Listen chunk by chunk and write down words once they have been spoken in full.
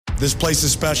This place is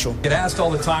special. Get asked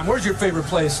all the time, where's your favorite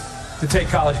place to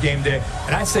take college game day?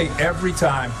 And I say every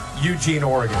time, Eugene,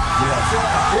 Oregon. Yes.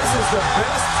 This is the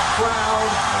best crowd.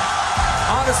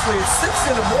 Honestly, it's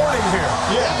 6 in the morning here.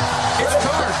 Yeah. It's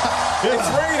dark. Yeah. It's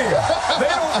raining.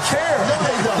 They don't care.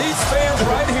 No. These fans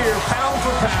right here, pound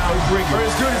for pound, are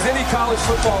as good as any college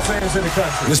football fans in the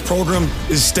country. This program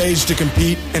is staged to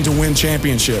compete and to win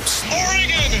championships.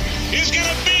 Oregon is going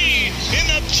to be in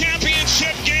the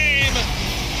championship game.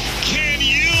 Can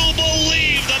you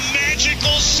believe the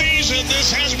magical season this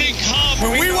has become?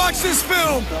 When we watch this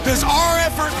film, does our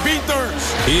effort beat theirs?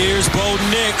 Here's Bo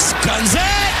Nix. Guns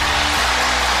it!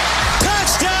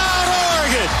 Touchdown,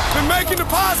 Oregon! Been making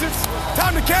deposits.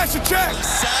 Time to cash a check.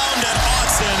 Sound at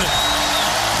Austin,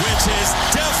 which is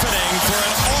deafening for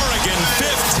an Oregon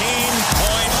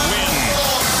 15-point win.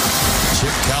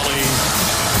 Chip Kelly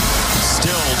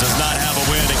still does not have a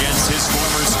win against his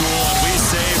former school, and we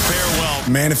say farewell.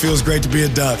 Man, it feels great to be a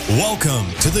Duck. Welcome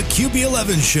to the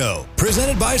QB11 Show,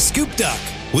 presented by Scoop Duck,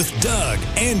 with Doug,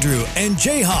 Andrew, and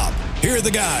J-Hop. Here are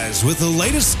the guys with the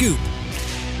latest scoop.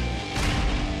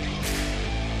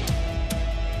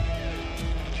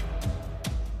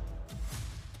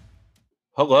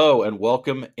 Hello and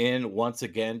welcome in once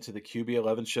again to the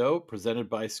QB11 Show,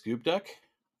 presented by Scoop Duck.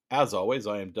 As always,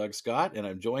 I am Doug Scott, and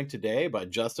I'm joined today by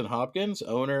Justin Hopkins,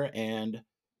 owner and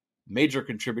major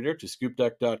contributor to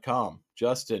ScoopDuck.com.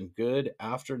 Justin, good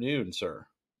afternoon, sir.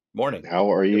 Morning.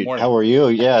 How are you? Morning. How are you?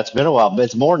 Yeah, it's been a while, but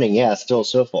it's morning. Yeah, still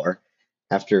so far.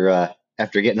 After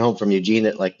getting home from Eugene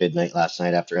at like midnight last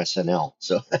night after SNL.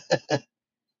 So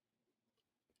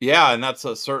Yeah, and that's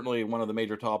certainly one of the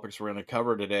major topics we're going to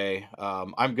cover today.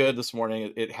 I'm good this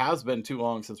morning. It has been too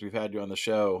long since we've had you on the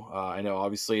show. I know,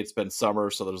 obviously, it's been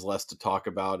summer, so there's less to talk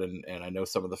about, and I know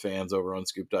some of the fans over on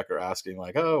Scoop Duck are asking,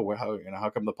 like, oh, well, how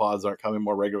come the pods aren't coming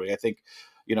more regularly? I think,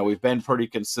 we've been pretty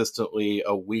consistently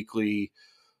a weekly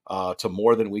to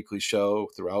more than weekly show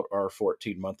throughout our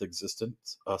 14-month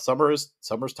existence. Summer's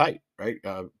tight, right?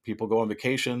 People go on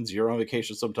vacations. You're on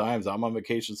vacation sometimes. I'm on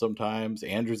vacation sometimes.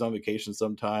 Andrew's on vacation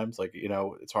sometimes.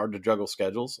 It's hard to juggle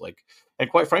schedules. And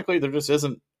quite frankly, there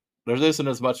isn't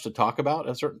as much to talk about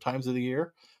at certain times of the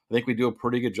year. I think we do a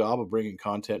pretty good job of bringing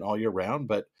content all year round,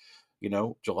 but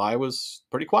July was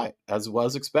pretty quiet, as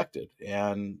was expected.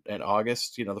 And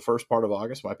August, the first part of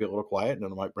August might be a little quiet, and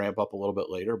then it might ramp up a little bit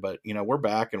later. But, we're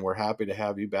back, and we're happy to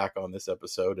have you back on this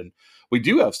episode. And we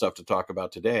do have stuff to talk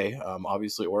about today.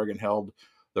 Obviously, Oregon held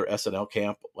their SNL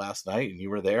camp last night, and you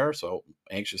were there. So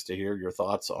anxious to hear your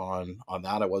thoughts on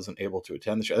that. I wasn't able to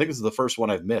attend this year. I think this is the first one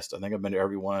I've missed. I think I've been to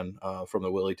every one from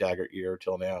the Willie Taggart year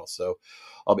till now. So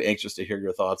I'll be anxious to hear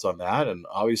your thoughts on that. And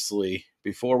obviously,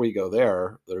 before we go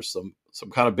there, there's some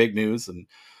kind of big news. And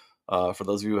for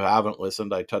those of you who haven't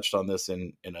listened, I touched on this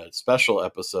in a special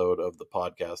episode of the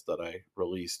podcast that I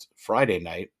released Friday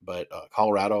night. But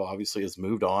Colorado obviously has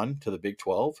moved on to the Big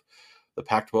 12. The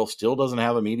Pac-12 still doesn't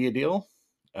have a media deal.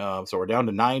 So we're down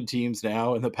to 9 teams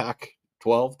now in the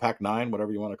Pac-12, Pac-9,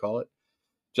 whatever you want to call it.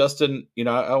 Justin,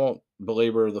 I won't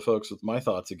belabor the folks with my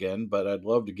thoughts again, but I'd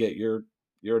love to get your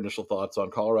initial thoughts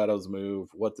on Colorado's move,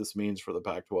 what this means for the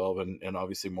Pac-12, and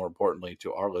obviously, more importantly,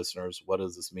 to our listeners, what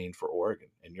does this mean for Oregon,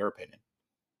 in your opinion?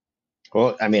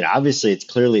 well, I mean, obviously it's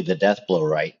clearly the death blow,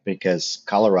 right? Because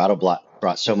Colorado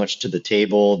brought so much to the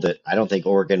table that I don't think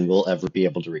Oregon will ever be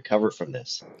able to recover from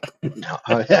this. No.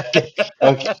 Okay.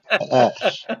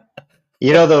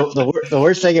 The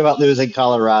worst thing about losing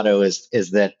Colorado is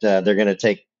that they're going to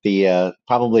take the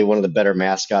probably one of the better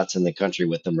mascots in the country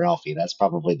with them, Ralphie. That's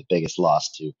probably the biggest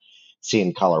loss to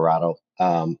seeing Colorado.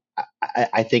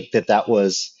 I think that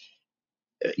was,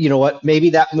 maybe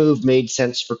that move made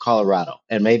sense for Colorado,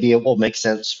 and maybe it will make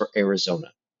sense for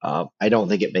Arizona. I don't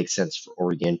think it makes sense for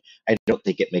Oregon. I don't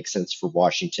think it makes sense for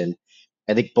Washington.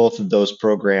 I think both of those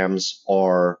programs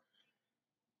are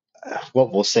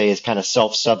what we'll say is kind of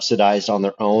self-subsidized on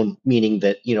their own, meaning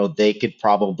that, they could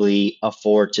probably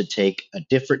afford to take a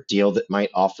different deal that might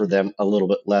offer them a little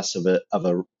bit less of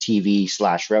a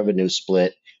TV/revenue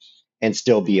split and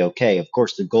still be okay. Of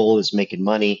course, the goal is making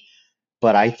money,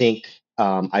 but I think,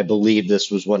 I believe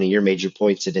this was one of your major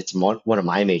points, and it's one of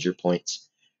my major points.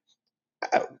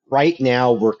 Right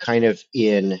now, we're kind of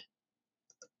in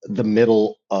the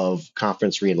middle of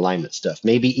conference realignment stuff,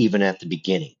 maybe even at the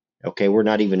beginning. Okay, we're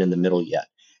not even in the middle yet.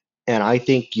 And I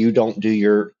think you don't do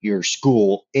your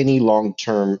school any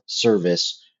long-term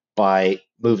service by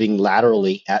moving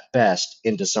laterally at best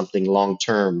into something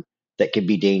long-term that could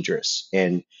be dangerous.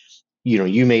 And,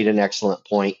 you made an excellent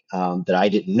point that I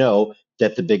didn't know,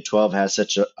 that the Big 12 has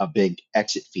such a big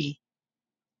exit fee.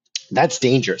 That's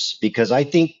dangerous, because I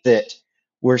think that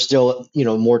we're still,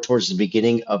 more towards the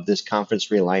beginning of this conference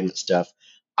realignment stuff.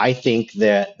 I think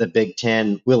that the Big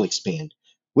Ten will expand.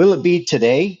 Will it be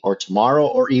today or tomorrow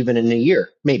or even in a year?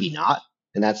 Maybe not.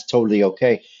 And that's totally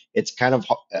okay. It's kind of,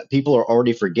 people are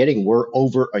already forgetting we're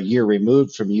over a year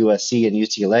removed from USC and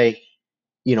UCLA,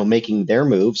 making their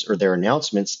moves or their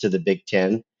announcements to the Big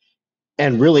Ten.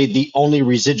 And really, the only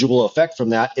residual effect from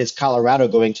that is Colorado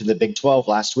going to the Big 12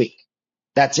 last week.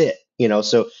 That's it.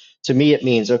 So to me, it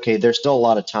means, okay, there's still a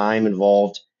lot of time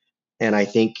involved. And I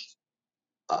think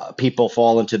people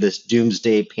fall into this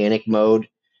doomsday panic mode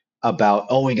about,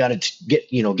 oh, we got to get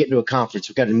into a conference.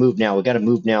 We got to move now. We got to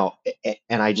move now.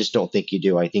 And I just don't think you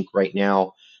do. I think right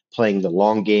now, playing the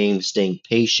long game, staying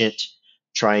patient,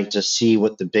 trying to see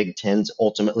what the Big Ten's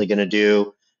ultimately going to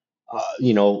do.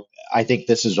 I think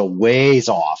this is a ways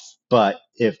off, but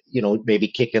if, maybe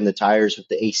kicking the tires with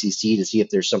the ACC to see if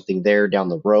there's something there down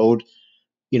the road,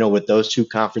 with those two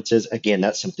conferences, again,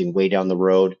 that's something way down the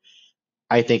road.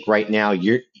 I think right now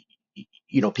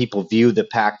people view the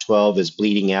Pac-12 as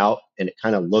bleeding out, and it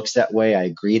kind of looks that way. I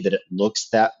agree that it looks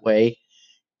that way,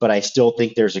 but I still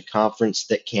think there's a conference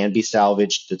that can be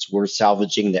salvaged, that's worth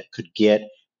salvaging, that could get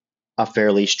a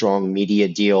fairly strong media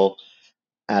deal.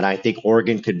 And I think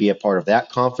Oregon could be a part of that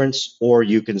conference, or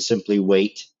you can simply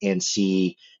wait and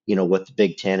see, what the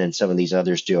Big Ten and some of these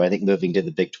others do. I think moving to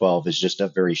the Big 12 is just a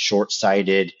very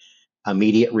short-sighted,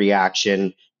 immediate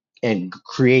reaction and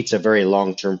creates a very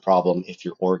long-term problem if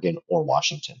you're Oregon or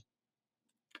Washington.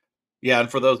 Yeah, and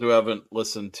for those who haven't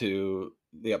listened to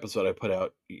the episode I put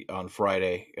out on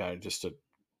Friday, just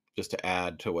to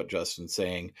add to what Justin's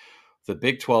saying, the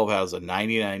Big 12 has a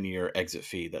 99-year exit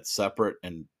fee that's separate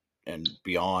and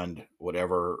beyond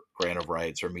whatever grant of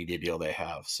rights or media deal they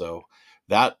have. So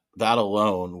that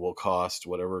alone will cost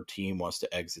whatever team wants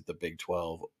to exit the Big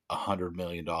 12 $100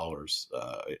 million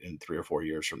in 3 or 4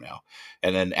 years from now.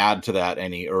 And then add to that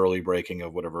any early breaking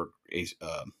of whatever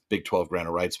Big 12 grant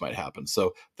of rights might happen.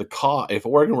 So if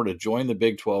Oregon were to join the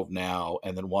Big 12 now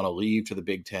and then want to leave to the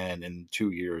Big 10 in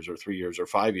 2 years or 3 years or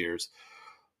 5 years,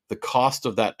 the cost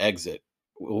of that exit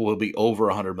will be over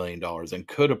 $100 million and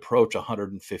could approach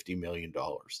 $150 million.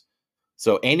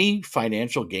 So any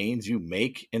financial gains you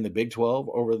make in the Big 12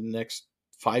 over the next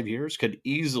 5 years could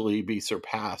easily be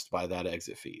surpassed by that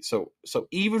exit fee. So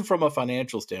even from a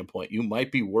financial standpoint, you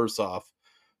might be worse off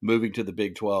moving to the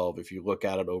Big 12 if you look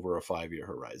at it over a 5-year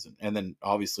horizon. And then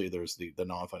obviously there's the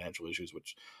non-financial issues,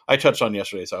 which I touched on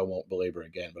yesterday, so I won't belabor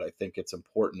again, but I think it's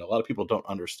important. A lot of people don't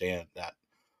understand that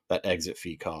exit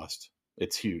fee cost.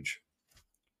 It's huge.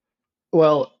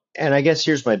 Well, and I guess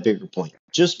here's my bigger point.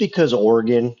 Just because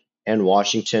Oregon and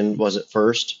Washington was at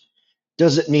first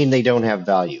doesn't mean they don't have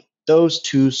value. Those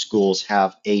two schools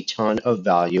have a ton of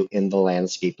value in the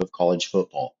landscape of college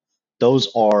football.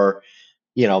 Those are,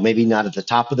 maybe not at the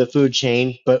top of the food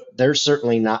chain, but they're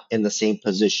certainly not in the same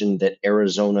position that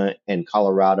Arizona and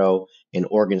Colorado and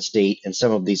Oregon State and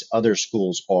some of these other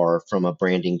schools are from a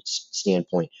branding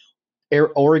standpoint.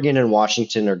 Oregon and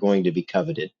Washington are going to be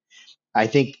coveted. I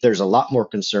think there's a lot more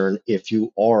concern if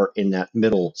you are in that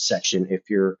middle section. If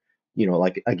you're,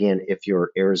 if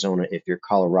you're Arizona, if you're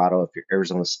Colorado, if you're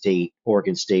Arizona State,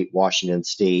 Oregon State, Washington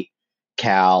State,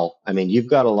 Cal. I mean, you've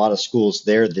got a lot of schools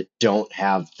there that don't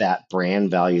have that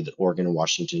brand value that Oregon and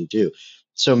Washington do.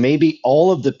 So maybe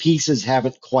all of the pieces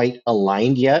haven't quite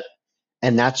aligned yet.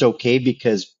 And that's okay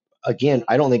because, again,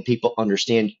 I don't think people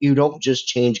understand you don't just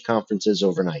change conferences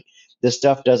overnight. This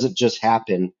stuff doesn't just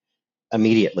happen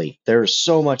immediately. There's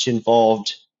so much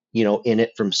involved, in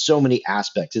it from so many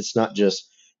aspects. It's not just,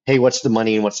 hey, what's the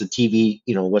money and what's the TV,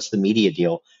 what's the media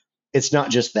deal? It's not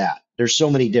just that. There's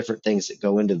so many different things that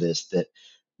go into this that,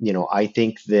 I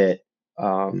think that,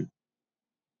 I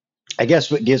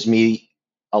guess what gives me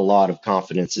a lot of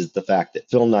confidence is the fact that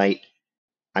Phil Knight,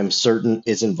 I'm certain,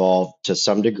 is involved to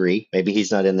some degree. Maybe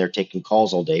he's not in there taking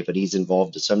calls all day, but he's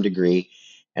involved to some degree.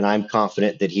 And I'm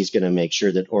confident that he's going to make sure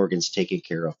that Oregon's taken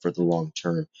care of for the long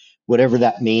term. Whatever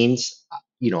that means,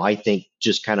 I think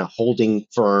just kind of holding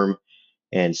firm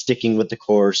and sticking with the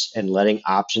course and letting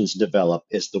options develop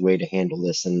is the way to handle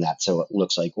this. And that's how it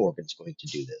looks like Oregon's going to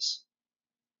do this.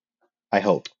 I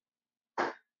hope.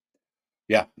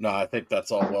 Yeah, no, I think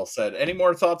that's all well said. Any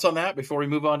more thoughts on that before we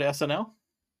move on to SNL?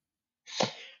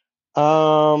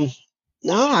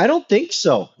 No, I don't think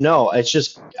so. No, it's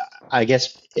just, I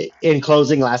guess, in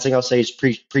closing, last thing I'll say is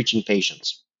preaching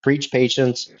patience. Preach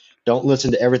patience. Don't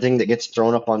listen to everything that gets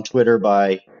thrown up on Twitter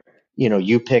by,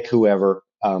 you pick whoever.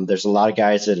 There's a lot of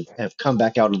guys that have come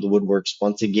back out of the woodworks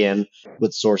once again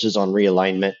with sources on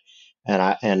realignment, and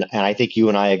I think you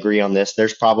and I agree on this.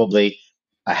 There's probably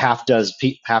a half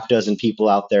dozen people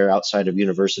out there outside of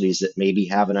universities that maybe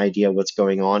have an idea what's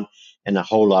going on, and a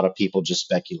whole lot of people just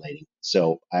speculating.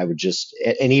 So I would just,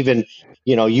 and even,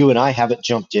 you and I haven't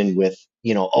jumped in with,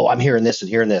 oh, I'm hearing this and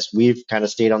hearing this. We've kind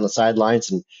of stayed on the sidelines,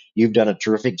 and you've done a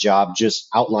terrific job just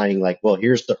outlining, like, well,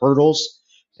 here's the hurdles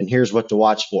and here's what to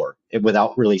watch for, and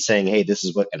without really saying, hey, this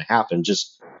is what can happen.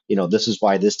 Just, this is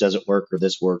why this doesn't work or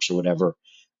this works or whatever.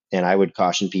 And I would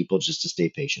caution people just to stay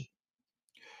patient.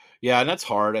 Yeah, and that's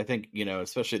hard. I think,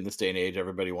 especially in this day and age,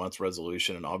 everybody wants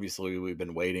resolution. And obviously, we've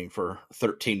been waiting for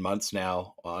 13 months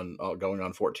now going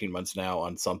on 14 months now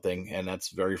on something. And that's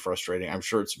very frustrating. I'm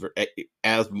sure it's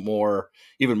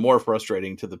even more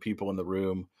frustrating to the people in the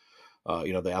room,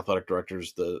 the athletic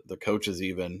directors, the coaches,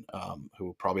 even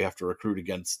who probably have to recruit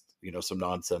against, some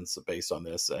nonsense based on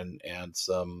this and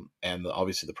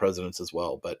obviously the presidents as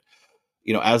well. But,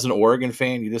 as an Oregon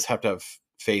fan, you just have to have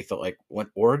faith that, like, when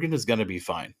Oregon is going to be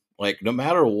fine. Like, no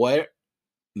matter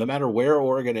where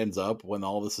Oregon ends up when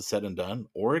all this is said and done,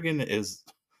 Oregon is,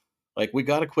 like, we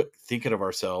got to quit thinking of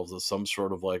ourselves as some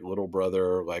sort of, like, little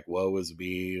brother, like, woe is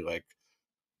me, like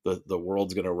the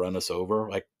world's going to run us over.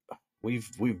 Like, we've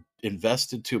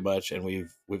invested too much and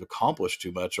we've accomplished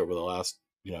too much over the last,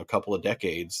 couple of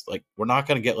decades. Like, we're not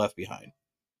going to get left behind.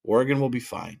 Oregon will be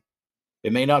fine.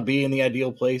 It may not be in the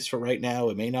ideal place for right now.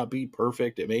 It may not be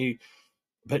perfect.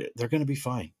 But they're going to be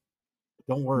fine.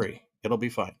 Don't worry. It'll be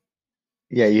fine.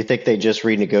 Yeah, you think they just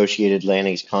renegotiated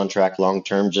Lanning's contract long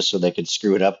term just so they could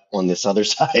screw it up on this other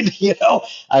side?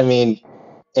 I mean,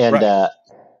 and Right.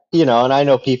 and I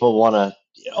know people want to,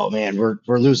 oh man, we're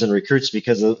losing recruits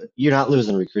because of, you're not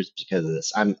losing recruits because of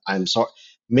this. I'm sorry.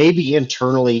 Maybe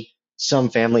internally some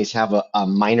families have a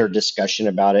minor discussion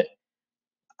about it.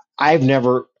 I've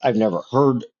never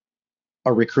heard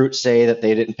a recruit say that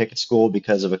they didn't pick a school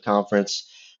because of a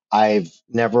conference. I've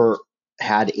never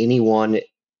had anyone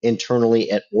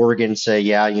internally at Oregon say,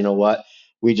 yeah, you know what,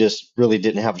 we just really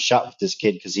didn't have a shot with this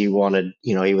kid because he wanted,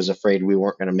 he was afraid we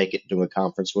weren't going to make it to a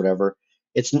conference, whatever.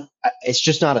 It's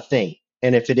just not a thing.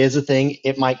 And if it is a thing,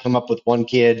 it might come up with one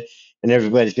kid and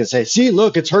everybody's going to say, see,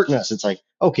 look, it's hurting us. It's like,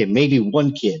 okay, maybe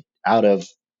one kid out of,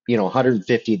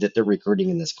 150 that they're recruiting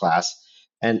in this class.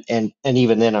 And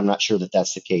even then, I'm not sure that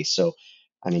that's the case. So,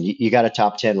 I mean, you got a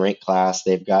top 10 ranked class.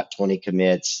 They've got 20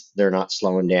 commits. They're not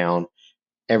slowing down.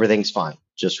 Everything's fine.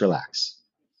 Just relax.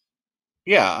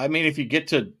 Yeah, I mean, if you get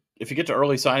to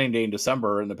early signing day in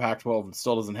December and the Pac-12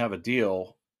 still doesn't have a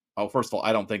deal, first of all,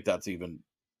 I don't think that's even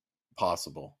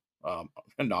possible.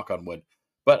 Knock on wood.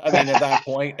 But I mean, at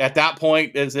that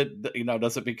point, is it,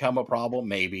 does it become a problem?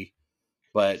 Maybe.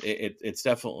 But it's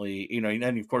definitely, and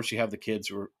then of course you have the kids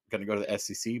who are going to go to the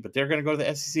SEC, but they're going to go to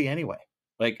the SEC anyway.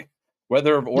 Like,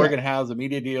 whether Oregon has a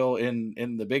media deal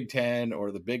in the Big 10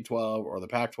 or the Big 12 or the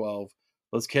Pac-12,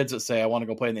 those kids that say, I want to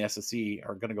go play in the SEC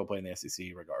are going to go play in the SEC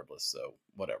regardless. So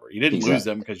whatever. You didn't lose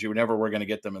them because you never were going to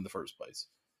get them in the first place.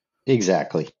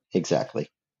 Exactly.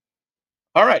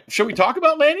 All right. Should we talk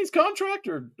about Lanning's contract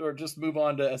or just move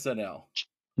on to SNL?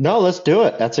 No, let's do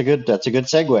it. That's a good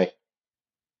segue.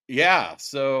 Yeah.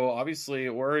 So obviously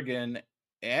Oregon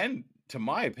and, to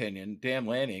my opinion, Dan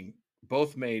Lanning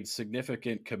both made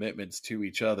significant commitments to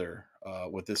each other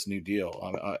with this new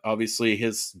deal. Obviously,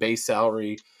 his base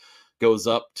salary goes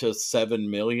up to $7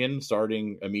 million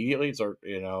starting immediately. So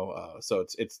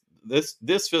it's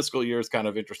this fiscal year is kind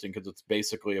of interesting because it's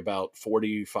basically about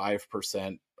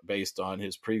 45% based on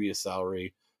his previous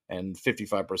salary and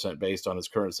 55% based on his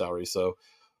current salary. So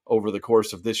over the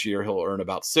course of this year, he'll earn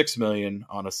about $6 million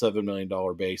on a $7 million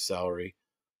base salary.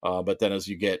 But then as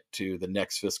you get to the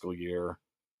next fiscal year,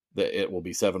 it will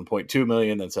be 7.2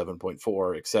 million, then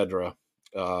 7.4, etc.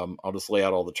 I'll just lay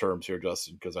out all the terms here,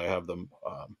 Justin, because I have them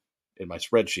in my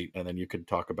spreadsheet, and then you can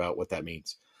talk about what that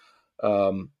means.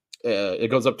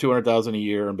 It goes up 200,000 a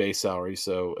year in base salary.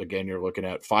 So again, you're looking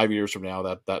at 5 years from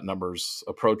now that number's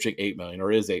approaching 8 million,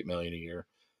 or is 8 million a year.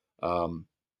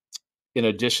 In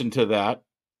addition to that,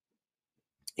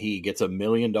 he gets $1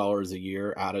 million a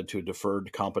year added to a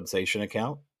deferred compensation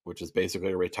account, which is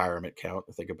basically a retirement account.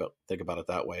 Think about it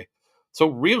that way. So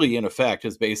really, in effect,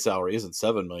 his base salary isn't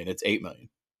 7 million; it's 8 million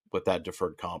with that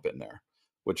deferred comp in there,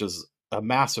 which is a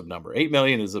massive number. 8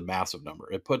 million is a massive number.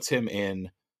 It puts him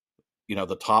in,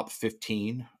 the top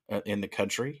 15 in the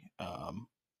country.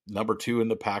 Number 2 in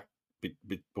the pack.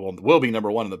 Will be number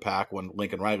 1 in the pack when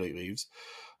Lincoln Riley leaves.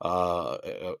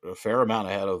 A fair amount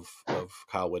ahead of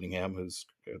Kyle Whittingham, who's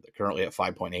currently at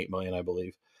 5.8 million, I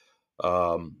believe.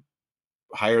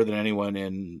 Higher than anyone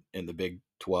in the Big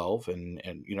 12,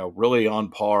 and really on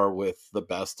par with the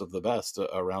best of the best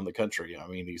around the country. I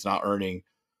mean, he's not earning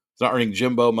he's not earning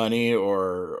Jimbo money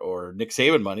or Nick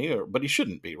Saban money, but he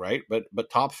shouldn't be, right? But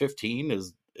top 15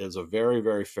 is a very,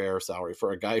 very fair salary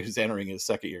for a guy who's entering his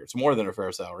second year. It's more than a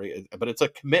fair salary, but it's a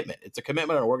commitment. It's a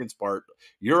commitment on Oregon's part.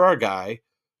 You're our guy.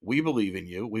 We believe in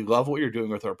you. We love what you're doing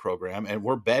with our program, and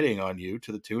we're betting on you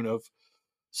to the tune of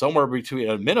somewhere between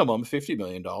a minimum $50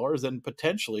 million and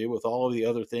potentially, with all of the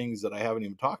other things that I haven't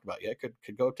even talked about yet, could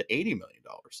go up to $80 million.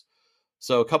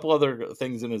 So a couple other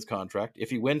things in his contract. If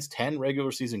he wins 10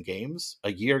 regular season games,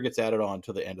 a year gets added on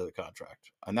to the end of the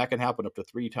contract. And that can happen up to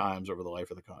 3 times over the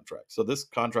life of the contract. So this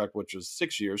contract, which is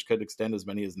 6 years, could extend as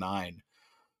many as 9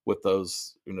 with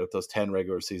those, with those 10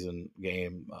 regular season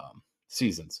game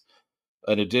seasons.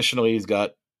 And additionally, he's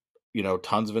got,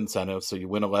 tons of incentives. So you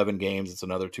win 11 games, it's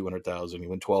another 200,000. You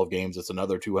win 12 games, it's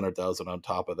another 200,000 on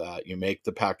top of that. You make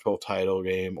the Pac-12 title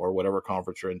game or whatever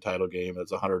conference you're in title game,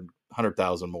 it's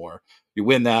 100,000 more. You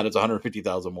win that, it's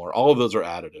 150,000 more. All of those are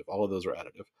additive.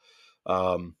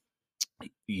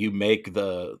 You make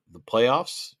the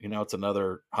playoffs, it's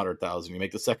another 100,000. You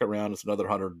make the second round, it's another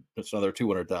 100. It's another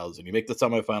 200,000. You make the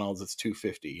semifinals, it's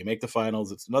 250. You make the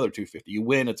finals, it's another 250. You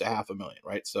win, it's $500,000,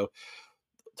 right? So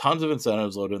tons of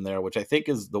incentives loaded in there, which I think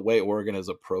is the way Oregon has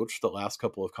approached the last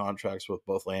couple of contracts with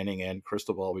both Lanning and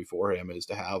Cristobal before him, is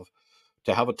to have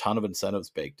a ton of incentives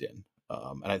baked in.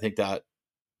 And I think that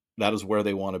is where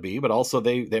they want to be. But also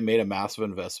they made a massive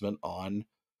investment on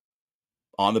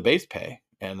the base pay.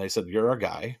 And they said, you're our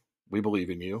guy. We believe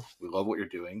in you. We love what you're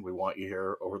doing. We want you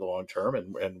here over the long term.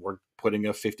 And we're putting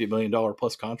a $50 million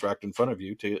plus contract in front of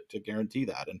you to guarantee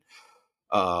that. And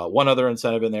one other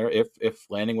incentive in there, if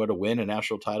Lanning were to win a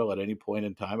national title at any point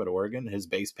in time at Oregon, his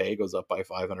base pay goes up by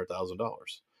 $500,000,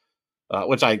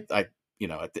 which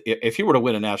if he were to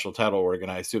win a national title at Oregon,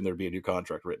 I assume there'd be a new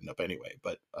contract written up anyway,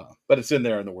 but it's in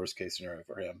there in the worst case scenario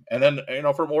for him. And then,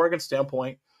 from Oregon's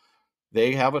standpoint,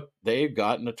 they've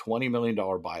gotten a $20 million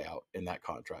buyout in that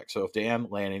contract. So if Dan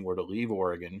Lanning were to leave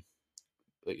Oregon,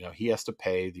 he has to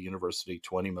pay the university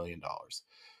 $20 million.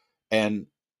 And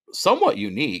somewhat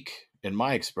unique in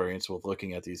my experience with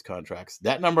looking at these contracts,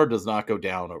 that number does not go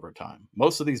down over time.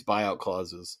 Most of these buyout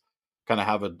clauses kind of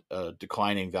have a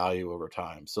declining value over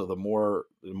time. So the more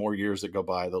years that go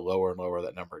by, the lower and lower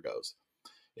that number goes.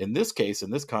 In this case,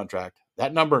 in this contract,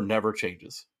 that number never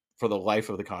changes for the life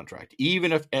of the contract.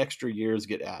 Even if extra years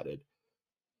get added,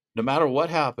 no matter what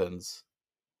happens,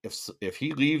 if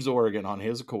he leaves Oregon on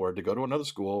his accord to go to another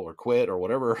school or quit or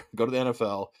whatever, go to the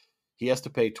NFL, he has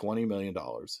to pay $20 million.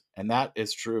 And that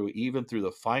is true even through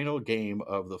the final game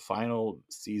of the final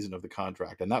season of the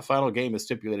contract. And that final game is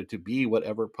stipulated to be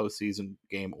whatever postseason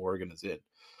game Oregon is in.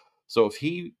 So if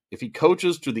he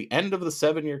coaches to the end of the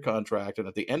 7-year contract and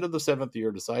at the end of the 7th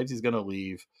year decides he's going to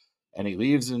leave, and he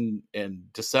leaves in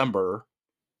December,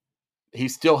 he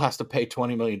still has to pay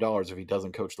 $20 million if he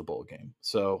doesn't coach the bowl game.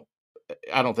 So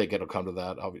I don't think it'll come to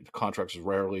that. Contracts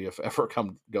rarely, if ever,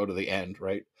 go to the end,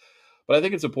 right? But I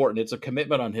think it's important. It's a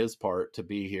commitment on his part to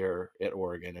be here at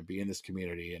Oregon and be in this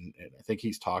community. And I think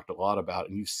he's talked a lot about,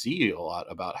 and you see a lot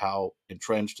about how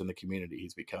entrenched in the community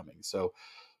he's becoming. So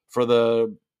for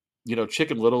the,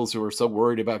 Chicken Littles who are so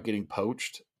worried about getting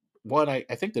poached, one, I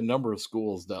think the number of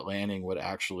schools that Lanning would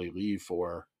actually leave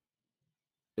for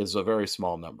is a very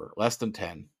small number, less than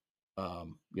 10.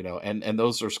 And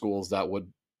those are schools that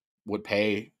would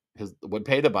pay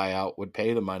the buyout, would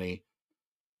pay the money,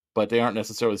 but they aren't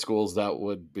necessarily schools that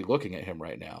would be looking at him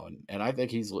right now. And I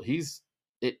think he's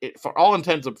for all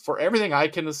intents, for everything I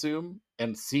can assume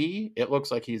and see, it looks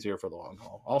like he's here for the long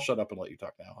haul. I'll shut up and let you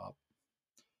talk now, Hop.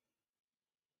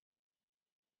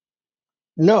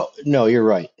 No, you're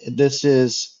right. This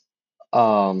is,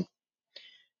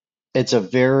 it's a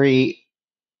very,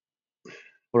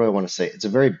 what do I want to say? It's a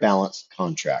very balanced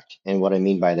contract. And what I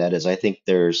mean by that is I think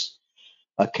there's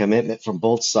a commitment from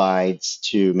both sides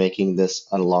to making this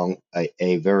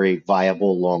a very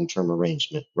viable long-term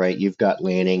arrangement, right? You've got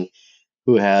Lanning,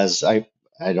 who has, I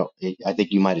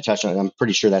think you might have touched on it. I'm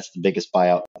pretty sure that's the biggest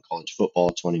buyout in college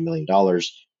football, $20 million.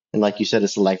 And like you said,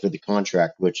 it's the life of the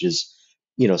contract, which is,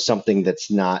 something that's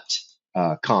not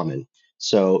common.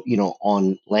 So,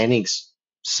 on Lanning's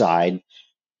side,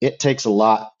 it takes a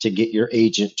lot to get your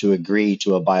agent to agree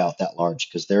to a buyout that large,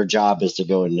 because their job is to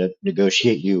go and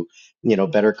negotiate you,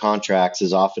 better contracts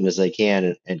as often as they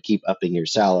can and keep upping your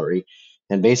salary.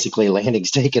 And basically,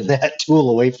 Lanning's taken that tool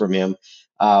away from him,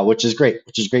 which is great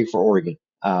for Oregon.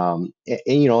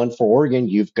 And for Oregon,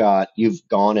 you've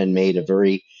gone and made a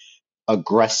very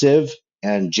aggressive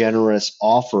and generous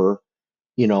offer,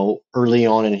 early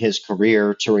on in his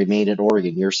career to remain at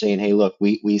Oregon. You're saying, hey, look,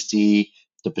 we see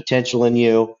the potential in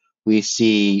you. We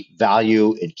see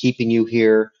value in keeping you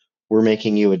here. we're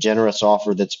making you a generous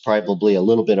offer that's probably a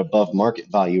little bit above market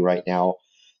value right now,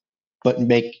 but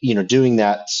doing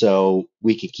that so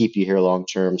we can keep you here long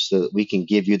term, so that we can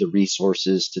give you the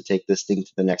resources to take this thing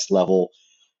to the next level.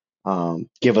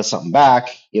 Give us something back,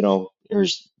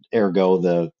 there's ergo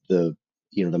the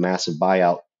massive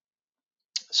buyout.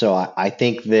 So I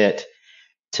think that,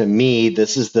 to me,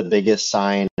 this is the biggest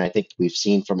sign I think we've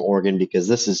seen from Oregon, because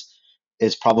this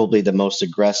is probably the most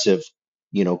aggressive,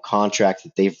 contract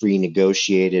that they've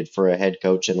renegotiated for a head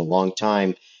coach in a long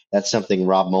time. That's something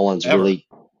Rob Mullins Ever. really,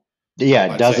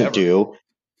 I'd say doesn't ever. do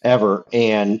ever.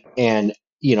 And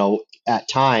at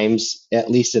times,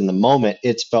 at least in the moment,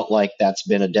 it's felt like that's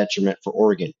been a detriment for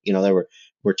Oregon. There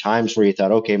were times where you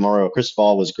thought, okay, Mario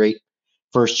Cristobal was great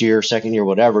first year, second year,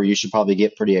 whatever. You should probably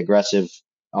get pretty aggressive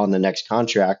on the next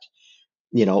contract.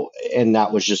 And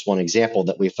that was just one example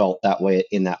that we felt that way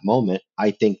in that moment.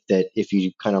 I think that if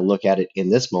you kind of look at it in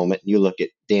this moment, you look at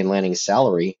Dan Lanning's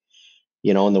salary,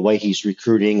 and the way he's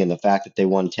recruiting, and the fact that they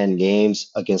won 10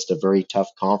 games against a very tough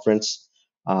conference.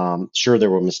 Sure, there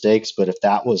were mistakes, but if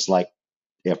that was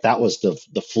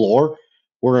the floor,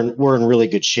 we're in really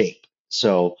good shape.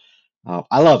 So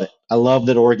I love it. I love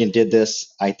that Oregon did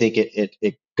this. I think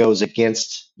it goes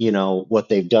against what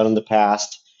they've done in the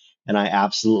past, and I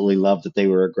absolutely love that they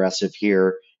were aggressive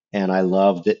here. And I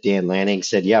love that Dan Lanning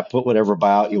said, "Yeah, put whatever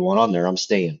buyout you want on there. I'm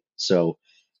staying." So,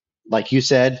 like you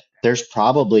said, there's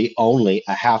probably only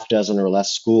a half dozen or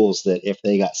less schools that, if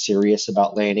they got serious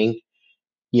about Lanning,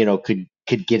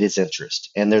 could get his interest.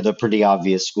 And they're the pretty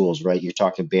obvious schools, right? You're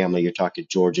talking Bama, you're talking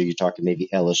Georgia, you're talking maybe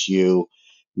LSU,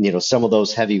 some of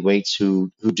those heavyweights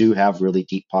who do have really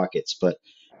deep pockets. But,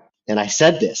 and I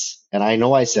said this, and I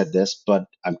know I said this, but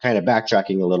I'm kind of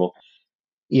backtracking a little.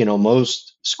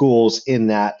 Most schools in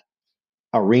that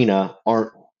arena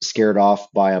aren't scared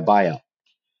off by a buyout.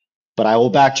 But I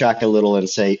will backtrack a little and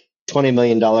say $20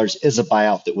 million is a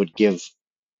buyout that would give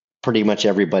pretty much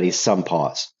everybody some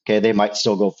pause. Okay, they might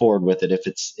still go forward with it if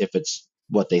it's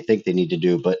what they think they need to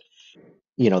do, but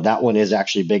that one is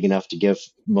actually big enough to give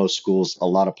most schools a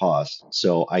lot of pause.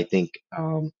 So I think,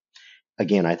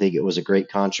 again, I think it was a great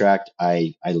contract.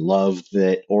 I love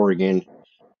that Oregon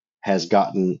has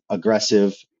gotten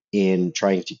aggressive in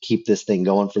trying to keep this thing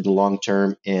going for the long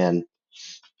term, and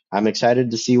I'm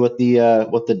excited to see what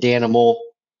the Danimal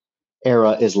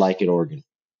era is like at Oregon.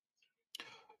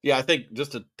 Yeah, I think,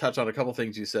 just to touch on a couple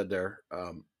things you said there,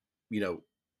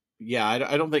 yeah,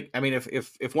 I don't think, I mean,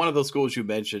 if one of those schools you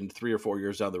mentioned 3 or 4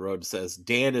 years down the road says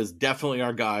Dan is definitely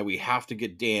our guy, we have to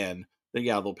get Dan, then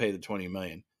yeah, they'll pay the $20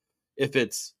 million. If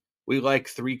it's, we like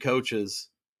 3 coaches,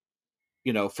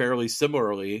 fairly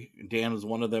similarly, Dan is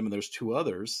one of them and there's 2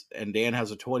 others, and Dan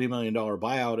has a $20 million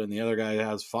buyout and the other guy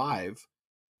has 5,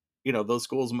 those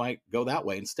schools might go that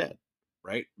way instead,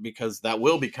 right? Because that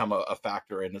will become a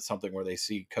factor, and it's something where they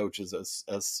see coaches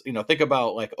as think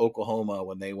about like Oklahoma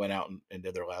when they went out and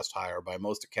did their last hire. By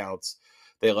most accounts,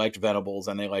 they liked Venables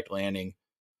and they liked Lanning,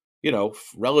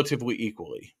 relatively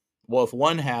equally. Well, if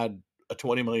one had a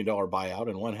 $20 million buyout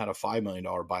and one had a $5 million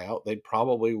buyout, they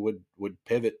probably would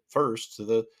pivot first to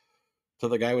the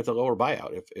guy with the lower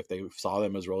buyout if they saw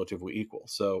them as relatively equal.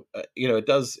 So, it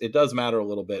does matter a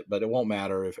little bit, but it won't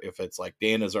matter if it's like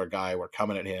Dan is our guy, we're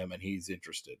coming at him and he's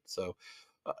interested. So,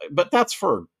 but that's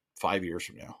for 5 years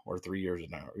from now or 3 years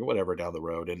from now or whatever down the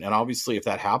road. And obviously if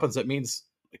that happens, it means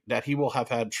that he will have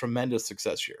had tremendous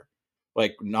success here.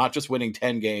 Like, not just winning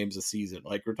 10 games a season.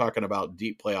 Like, we're talking about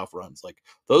deep playoff runs. Like,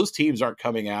 those teams aren't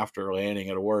coming after Lanning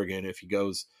at Oregon if he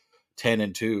goes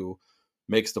 10-2,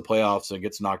 makes the playoffs and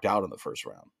gets knocked out in the first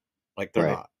round. Like, they're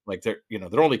not. Like, they're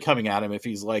only coming at him if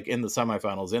he's like in the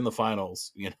semifinals, in the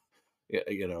finals,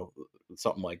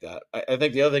 something like that. I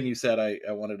think the other thing you said I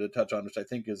wanted to touch on, which I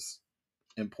think is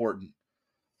important,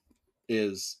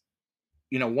 is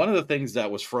one of the things that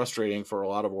was frustrating for a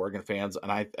lot of Oregon fans,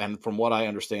 and from what I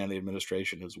understand, the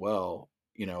administration as well,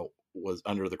 was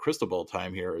under the Cristobal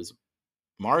time here, is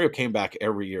Mario came back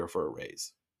every year for a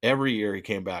raise. Every year he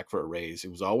came back for a raise. He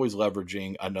was always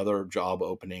leveraging another job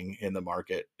opening in the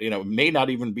market. It may not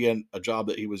even be a job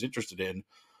that he was interested in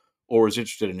or was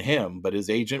interested in him, but his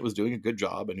agent was doing a good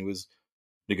job and he was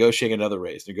negotiating another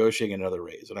raise.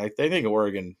 And I think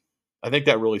Oregon, I think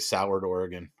that really soured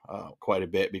Oregon quite a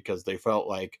bit, because they felt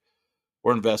like,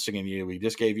 we're investing in you. We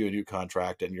just gave you a new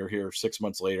contract and you're here 6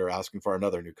 months later asking for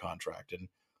another new contract. And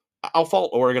I'll fault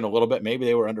Oregon a little bit. Maybe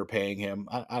they were underpaying him.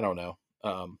 I don't know,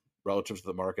 relative to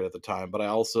the market at the time. But I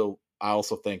also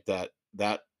think that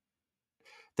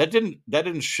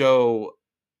didn't show.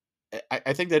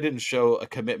 I think that didn't show a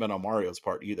commitment on Mario's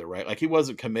part either, right? Like, he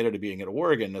wasn't committed to being at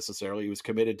Oregon necessarily. He was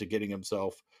committed to getting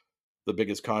himself the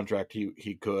biggest contract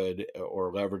he could,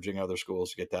 or leveraging other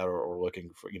schools to get that, or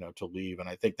looking for, to leave. And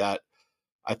I think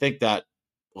that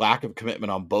lack of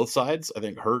commitment on both sides, I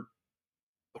think hurt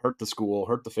the school,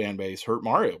 hurt the fan base, hurt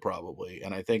Mario probably.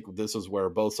 And I think this is where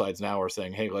both sides now are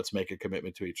saying, hey, let's make a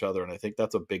commitment to each other. And I think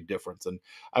that's a big difference. And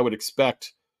I would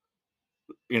expect,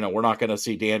 we're not going to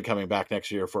see Dan coming back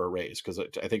next year for a raise, because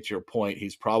I think, to your point,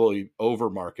 he's probably over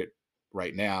market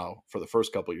right now for the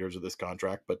first couple of years of this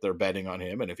contract, but they're betting on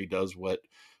him. And if he does what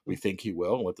we think he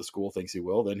will, and what the school thinks he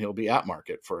will, then he'll be at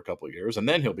market for a couple of years, and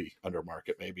then he'll be under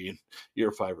market maybe in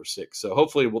year 5 or 6. So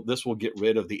hopefully this will get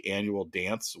rid of the annual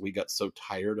dance we got so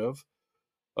tired of.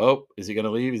 Oh, is he going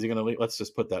to leave? Is he going to leave? Let's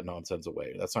just put that nonsense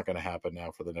away. That's not going to happen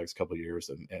now for the next couple of years,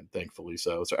 and thankfully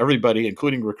so. So everybody,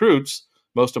 including recruits,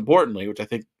 most importantly, which I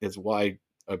think is why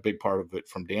a big part of it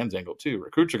from Dan's angle too,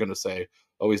 recruits are going to say,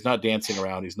 oh, he's not dancing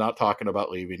around. He's not talking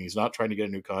about leaving. He's not trying to get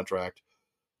a new contract.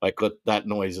 Like, that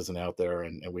noise isn't out there,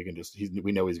 and we can just,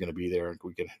 we know he's going to be there, and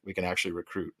we can actually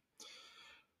recruit.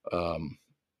 The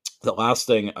last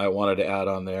thing I wanted to add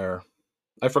on there,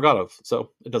 I forgot of,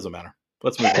 so it doesn't matter.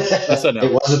 Let's move on.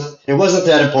 SNL. It wasn't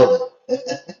that important.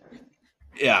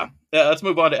 Yeah, let's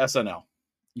move on to SNL.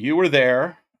 You were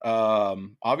there.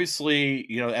 Obviously,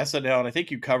 SNL, and I think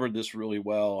you covered this really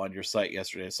well on your site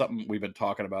yesterday. It's something we've been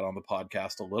talking about on the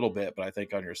podcast a little bit, but I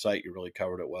think on your site you really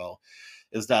covered it well,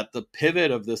 is that the pivot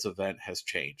of this event has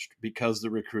changed because the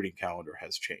recruiting calendar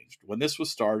has changed. When this was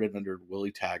started under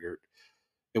Willie Taggart,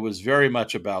 it was very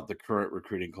much about the current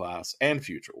recruiting class and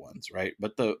future ones, right?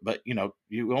 But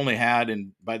you only had,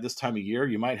 and by this time of year,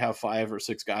 you might have 5 or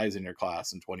 6 guys in your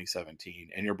class in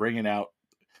 2017, and you're bringing out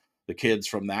the kids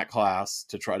from that class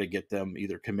to try to get them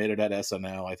either committed at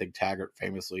SNL. I think Taggart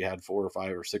famously had 4 or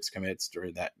 5 or 6 commits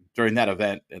during that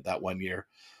event at that one year.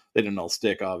 They didn't all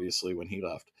stick, obviously, when he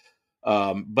left.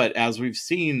 But as we've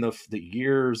seen the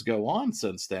years go on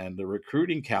since then, the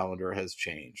recruiting calendar has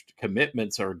changed.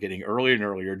 Commitments are getting earlier and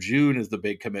earlier. June is the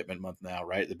big commitment month now,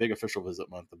 right? The big official visit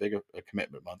month, the big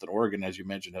commitment month. And Oregon, as you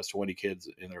mentioned, has 20 kids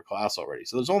in their class already.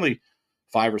 So there's only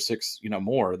 5 or 6,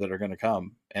 more that are going to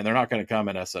come, and they're not going to come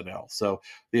in SNL. So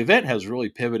the event has really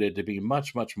pivoted to be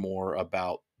much, much more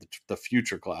about the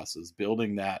future classes,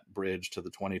 building that bridge to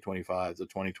the 2025s, the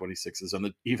 2026s,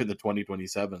 and even the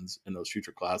 2027s in those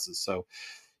future classes. So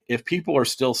if people are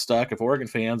still stuck, if Oregon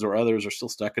fans or others are still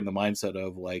stuck in the mindset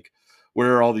of like,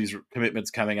 where are all these commitments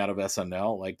coming out of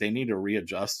SNL? Like, they need to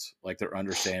readjust like their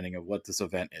understanding of what this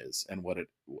event is and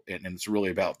and it's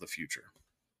really about the future.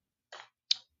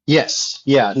 Yes.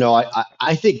 Yeah. No,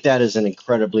 I think that is an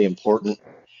incredibly important,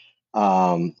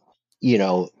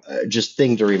 just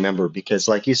thing to remember, because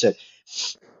like you said,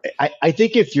 I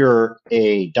think if you're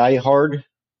a diehard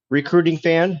recruiting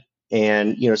fan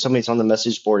and, somebody's on the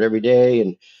message board every day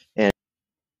and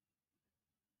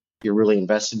you're really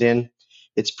invested in,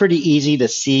 it's pretty easy to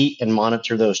see and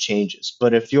monitor those changes.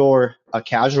 But if you're a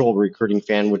casual recruiting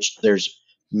fan, which there's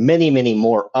many, many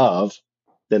more of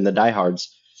than the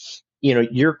diehards,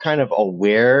 you're kind of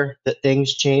aware that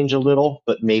things change a little,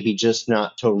 but maybe just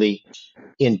not totally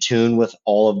in tune with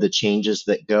all of the changes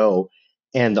that go.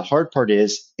 And the hard part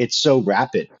is it's so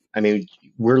rapid. I mean,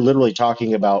 we're literally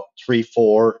talking about 3,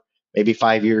 4, maybe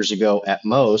 5 years ago at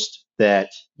most,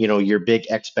 that, your big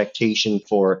expectation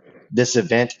for this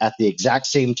event at the exact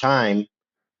same time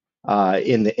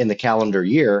in the calendar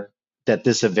year, that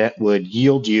this event would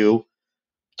yield you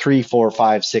 3, 4,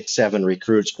 5, 6, 7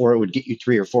 recruits, or it would get you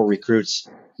 3 or 4 recruits,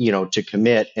 to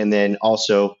commit. And then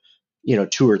also,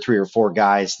 2 or 3 or 4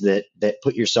 guys that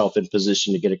put yourself in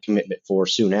position to get a commitment for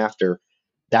soon after.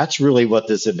 That's really what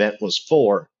this event was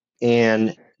for.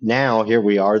 And now here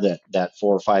we are that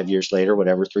 4 or 5 years later,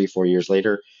 whatever, 3, 4 years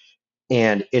later,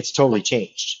 and it's totally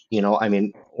changed. I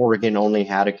mean, Oregon only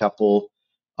had a couple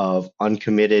of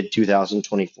uncommitted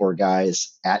 2024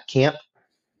 guys at camp.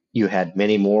 You had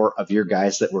many more of your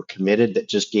guys that were committed that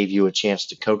just gave you a chance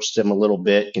to coach them a little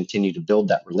bit, continue to build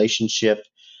that relationship,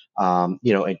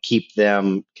 and keep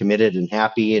them committed and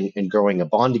happy and growing a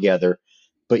bond together.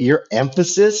 But your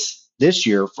emphasis this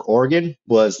year for Oregon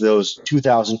was those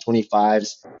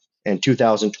 2025s and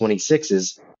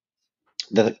 2026s.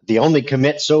 The only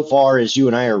commit so far, as you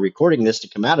and I are recording this to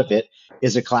come out of it,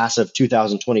 is a class of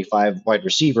 2025 wide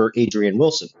receiver, Adrian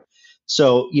Wilson.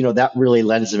 So, that really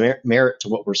lends merit to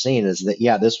what we're saying, is that,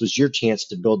 yeah, this was your chance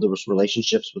to build those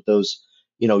relationships with those,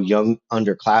 young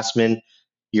underclassmen.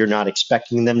 You're not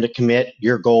expecting them to commit.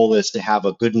 Your goal is to have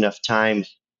a good enough time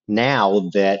now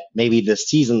that maybe this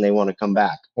season they want to come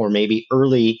back, or maybe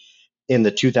early in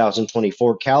the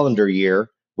 2024 calendar year,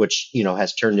 which,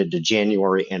 has turned into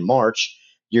January and March,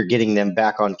 you're getting them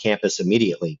back on campus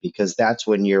immediately, because that's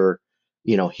when you're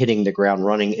hitting the ground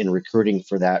running and recruiting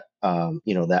for that,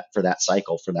 for that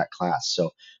cycle, for that class.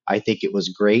 So I think it was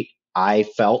great. I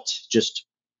felt, just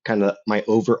kind of my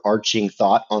overarching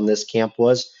thought on this camp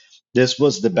was, this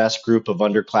was the best group of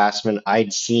underclassmen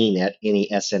I'd seen at any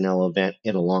SNL event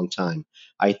in a long time.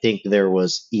 I think there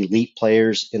was elite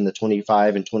players in the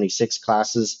 25 and 26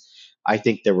 classes. I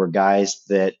think there were guys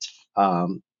that,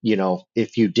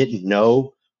 if you didn't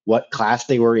know what class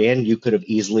they were in, you could have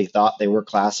easily thought they were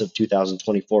class of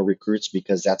 2024 recruits,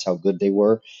 because that's how good they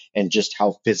were and just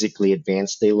how physically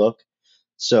advanced they look.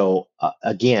 So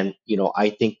again,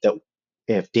 I think that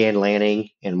if Dan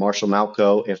Lanning and Marshall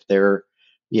Malco, if their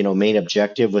main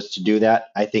objective was to do that,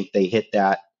 I think they hit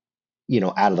that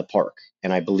out of the park,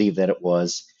 and I believe that it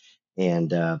was.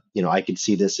 And I could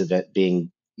see this event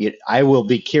being. I will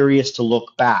be curious to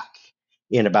look back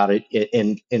in about it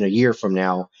in a year from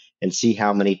now and see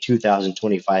how many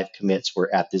 2025 commits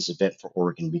were at this event for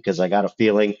Oregon, because I got a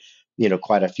feeling,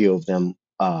 quite a few of them,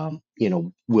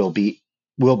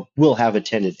 will have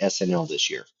attended SNL this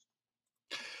year.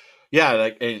 Yeah,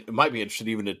 like, it might be interesting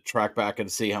even to track back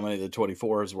and see how many of the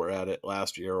 24s were at it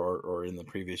last year or in the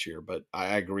previous year. But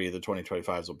I agree, the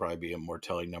 2025s will probably be a more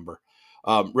telling number.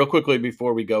 Real quickly,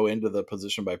 before we go into the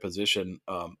position by position,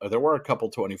 there were a couple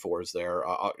 24s there.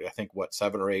 I think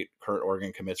 7 or 8 current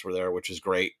Oregon commits were there, which is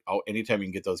great. Anytime you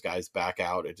can get those guys back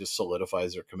out, it just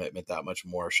solidifies their commitment that much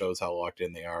more, shows how locked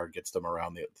in they are, gets them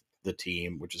around the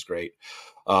team, which is great.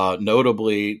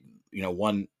 Notably,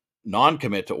 one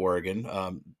non-commit to Oregon,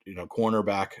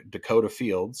 cornerback Dakota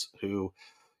Fields, who,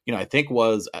 I think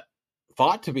was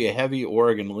thought to be a heavy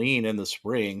Oregon lean in the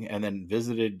spring, and then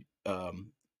visited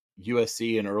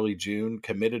USC in early June,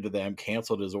 committed to them,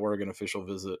 canceled his Oregon official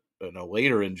visit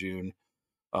later in June,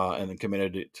 and then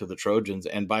committed to the Trojans.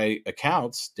 And by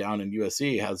accounts down in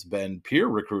USC has been peer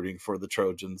recruiting for the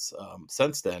Trojans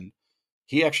since then.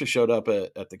 He actually showed up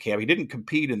at the camp. He didn't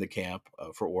compete in the camp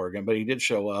for Oregon, but he did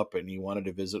show up, and he wanted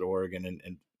to visit Oregon.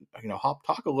 And Hop,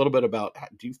 talk a little bit about,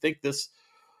 do you think this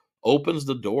opens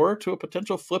the door to a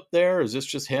potential flip there? Is this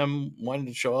just him wanting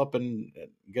to show up and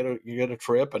get a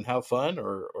trip and have fun,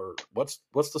 or what's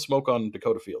the smoke on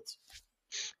Dakota Fields?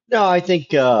 No, I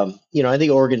think I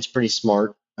think Oregon's pretty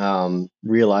smart,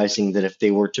 realizing that if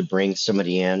they were to bring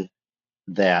somebody in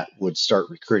that would start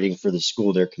recruiting for the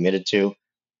school they're committed to,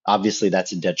 obviously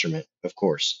that's a detriment, of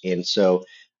course. And so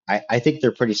I think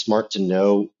they're pretty smart to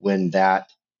know when that,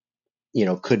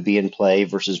 could be in play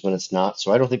versus when it's not.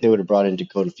 So I don't think they would have brought in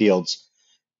Dakota Fields,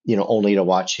 only to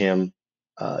watch him,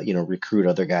 recruit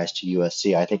other guys to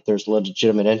USC. I think there's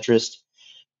legitimate interest.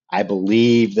 I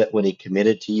believe that when he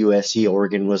committed to USC,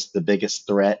 Oregon was the biggest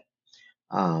threat.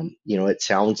 It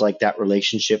sounds like that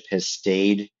relationship has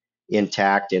stayed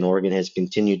intact, and Oregon has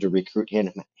continued to recruit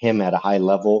him at a high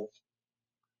level.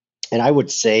 And I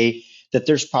would say that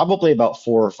there's probably about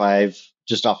 4 or 5,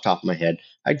 just off the top of my head,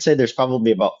 I'd say there's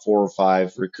probably about 4 or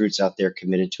 5 recruits out there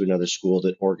committed to another school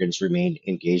that Oregon's remained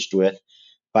engaged with.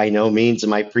 By no means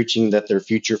am I preaching that their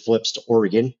future flips to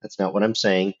Oregon. That's not what I'm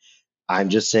saying. I'm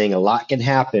just saying a lot can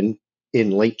happen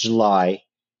in late July,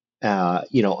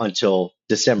 until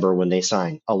December when they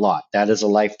sign. A lot. That is a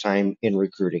lifetime in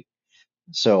recruiting.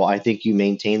 So I think you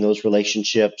maintain those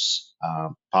relationships.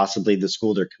 Possibly the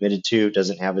school they're committed to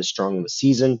doesn't have as strong of a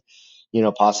season.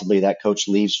 Possibly that coach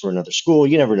leaves for another school.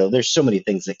 You never know. There's so many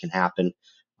things that can happen.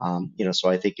 So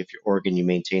I think if you're Oregon, you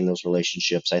maintain those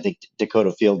relationships. I think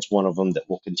Dakota Field's one of them that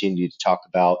we'll continue to talk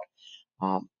about.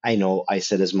 I know I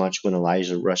said as much when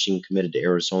Elijah Rushing committed to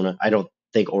Arizona. I don't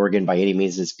think Oregon by any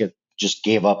means just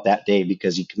gave up that day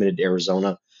because he committed to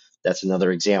Arizona. That's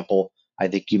another example. I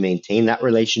think you maintain that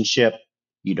relationship.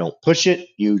 You don't push it.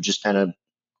 You just kind of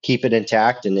keep it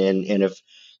intact. And if,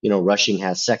 Rushing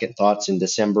has second thoughts in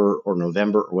December or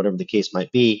November or whatever the case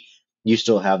might be, you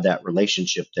still have that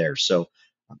relationship there. So,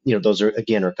 those are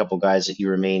a couple guys that you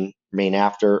remain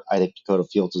after. I think Dakota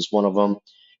Fields is one of them.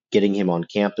 Getting him on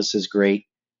campus is great.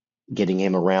 Getting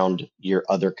him around your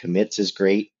other commits is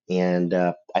great. And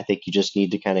I think you just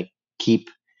need to kind of keep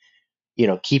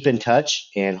in touch.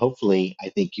 And hopefully, I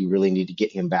think you really need to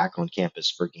get him back on campus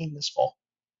for a game this fall.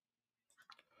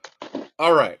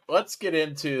 All right, let's get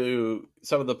into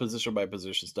some of the position by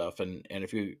position stuff. And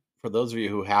for those of you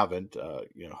who haven't,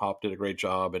 Hop did a great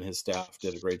job, and his staff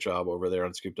did a great job over there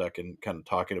on Scoop Duck and kind of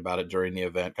talking about it during the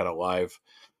event, kind of live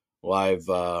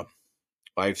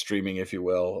streaming, if you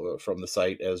will, from the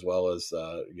site, as well as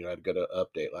had a good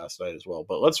update last night as well.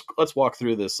 But let's walk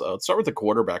through this. Let's start with the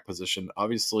quarterback position.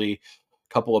 Obviously,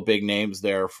 a couple of big names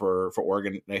there for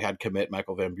Oregon. They had commit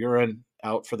Michael Van Buren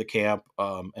out for the camp,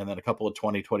 and then a couple of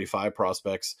 2025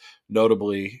 prospects.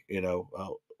 Notably,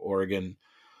 Oregon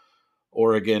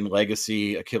Oregon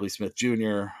legacy, Achilles Smith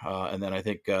Jr., and then I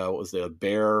think what was the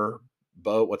Bear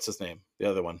Boat? What's his name? The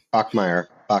other one, Bachmeyer.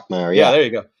 Yeah, Yeah. there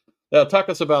you go. Talk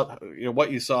to us about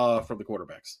what you saw from the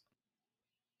quarterbacks.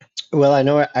 Well, I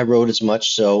know I wrote as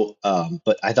much, so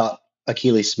but I thought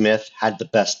Achilles Smith had the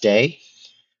best day.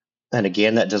 And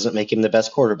again, that doesn't make him the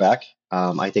best quarterback.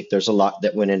 I think there's a lot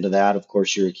that went into that. Of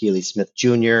course, you're Achilles Smith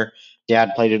Jr.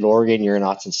 Dad played at Oregon. You're in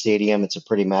Autzen Stadium. It's a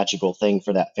pretty magical thing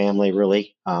for that family,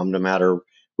 really. No matter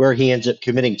where he ends up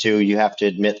committing to, you have to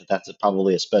admit that that's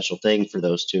probably a special thing for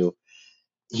those two.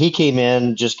 He came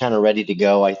in just kind of ready to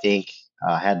go, I think.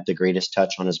 Had the greatest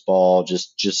touch on his ball.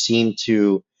 Just seemed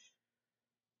to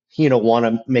want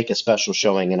to make a special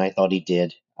showing, and I thought he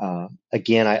did.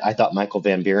 Again, I thought Michael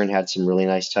Van Buren had some really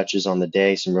nice touches on the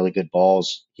day, some really good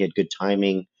balls. He had good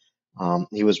timing.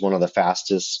 He was one of the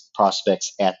fastest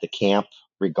prospects at the camp,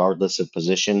 regardless of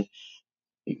position.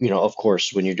 Of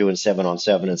course, when you're doing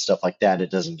 7-on-7 and stuff like that,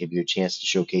 it doesn't give you a chance to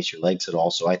showcase your legs at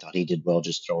all. So I thought he did well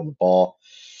just throwing the ball.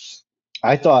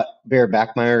 I thought Bear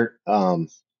Bachmeyer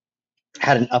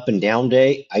had an up and down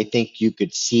day. I think you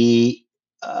could see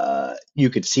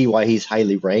why he's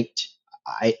highly ranked.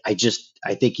 I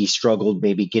think he struggled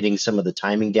maybe getting some of the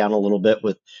timing down a little bit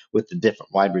with the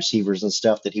different wide receivers and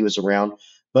stuff that he was around.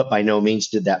 But by no means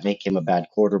did that make him a bad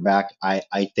quarterback.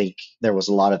 I think there was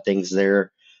a lot of things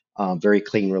there. Very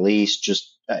clean release,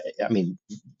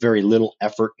 very little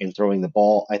effort in throwing the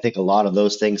ball. I think a lot of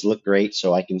those things look great.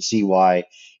 So I can see why,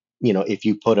 if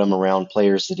you put him around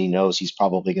players that he knows, he's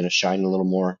probably going to shine a little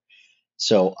more.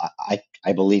 So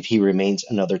I believe he remains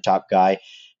another top guy.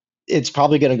 It's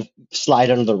probably going to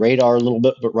slide under the radar a little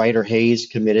bit, but Ryder Hayes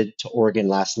committed to Oregon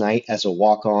last night as a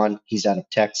walk-on. He's out of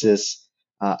Texas.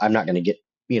 I'm not going to get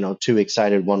too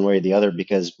excited one way or the other,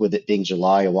 because with it being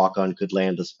July, a walk-on could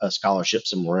land a scholarship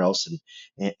somewhere else,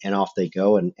 and off they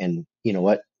go. And you know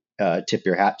what? Tip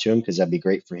your hat to him, because that'd be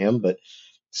great for him. But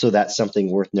so that's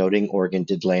something worth noting. Oregon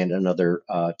did land another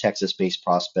Texas-based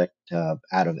prospect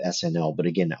out of SNL, but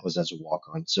again, that was as a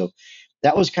walk-on. So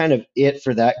that was kind of it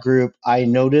for that group. I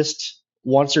noticed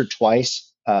once or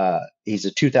twice, he's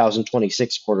a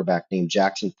 2026 quarterback named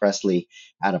Jackson Presley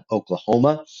out of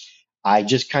Oklahoma. I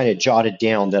just kind of jotted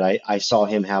down that I saw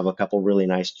him have a couple really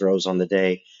nice throws on the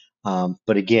day.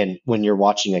 But again, when you're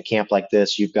watching a camp like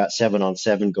this, you've got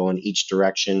 7-on-7 going each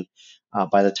direction.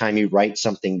 By the time you write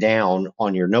something down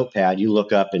on your notepad, you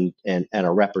look up and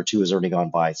a rep or two has already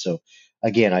gone by. So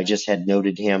again, I just had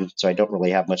noted him, so I don't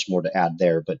really have much more to add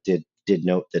there, but did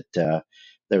note that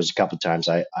there was a couple of times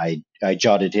I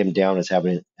jotted him down as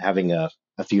having a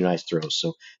few nice throws.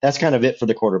 So that's kind of it for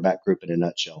the quarterback group in a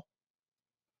nutshell.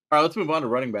 All right, let's move on to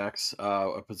running backs,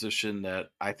 a position that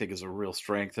I think is a real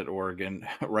strength at Oregon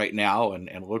right now,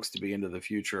 and looks to be into the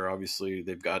future. Obviously,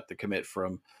 they've got the commit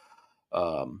from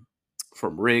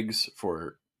Riggs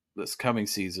for this coming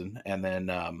season, and then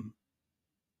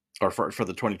or for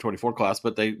the 2024 class,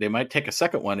 but they might take a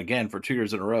second one again for 2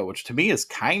 years in a row, which to me is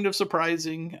kind of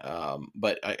surprising.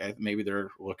 But maybe they're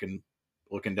looking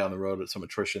down the road at some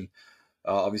attrition.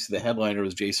 Obviously, the headliner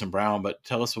was Jason Brown, but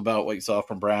tell us about what you saw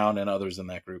from Brown and others in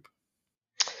that group.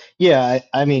 Yeah,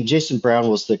 I mean, Jason Brown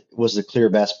was the clear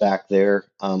best back there.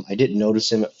 I didn't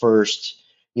notice him at first.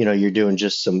 You're doing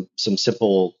just some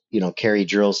simple carry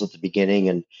drills at the beginning,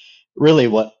 and really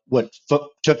what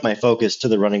took my focus to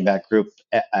the running back group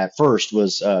at first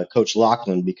was Coach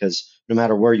Lachlan, because no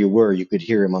matter where you were, you could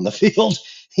hear him on the field.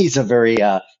 He's a very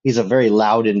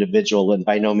loud individual, and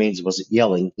by no means was it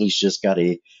yelling. He's just got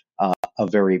a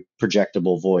very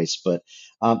projectable voice. But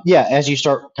yeah, as you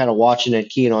start kind of watching and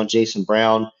keying on Jason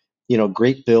Brown,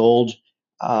 great build,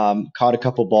 caught a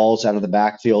couple balls out of the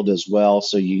backfield as well.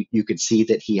 So you could see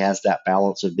that he has that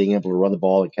balance of being able to run the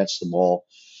ball and catch the ball.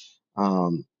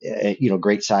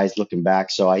 Great size looking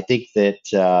back. So I think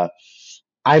that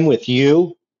I'm with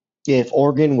you. If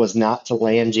Oregon was not to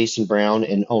land Jason Brown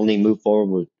and only move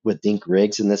forward with Dink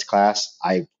Riggs in this class,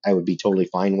 I would be totally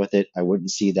fine with it. I wouldn't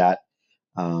see that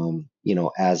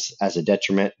as a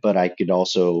detriment, but I could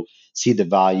also see the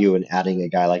value in adding a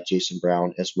guy like Jason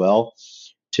Brown as well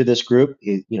to this group.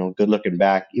 Good looking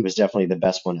back. He was definitely the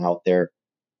best one out there.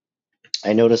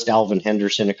 I noticed Alvin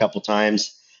Henderson a couple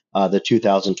times, the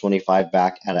 2025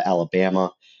 back out of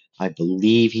Alabama. I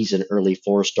believe he's an early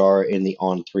 4-star in the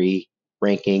On3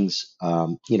 rankings.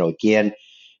 Again,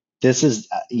 this is,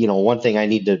 one thing I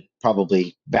need to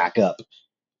probably back up.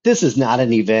 This is not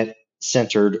an event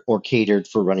centered or catered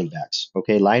for running backs.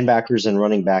 Okay. Linebackers and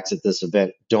running backs at this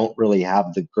event don't really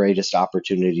have the greatest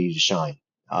opportunity to shine.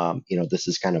 This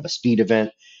is kind of a speed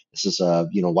event. This is a,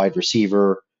 wide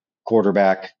receiver,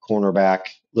 quarterback, cornerback,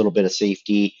 little bit of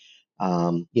safety.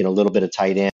 a little bit of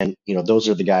tight end. Those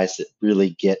are the guys that really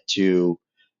get to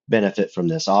benefit from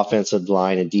this. Offensive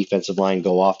line and defensive line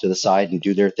go off to the side and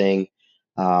do their thing,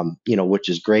 which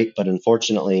is great. But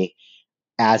unfortunately,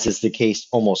 as is the case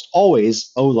almost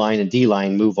always, O-line and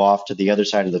D-line move off to the other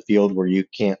side of the field where you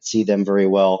can't see them very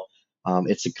well.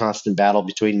 It's a constant battle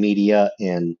between media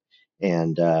and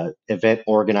event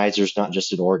organizers, not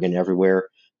just at Oregon, everywhere.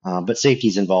 But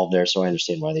safety's involved there, so I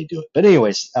understand why they do it. But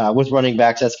anyways, with running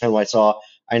backs, that's kind of what I saw.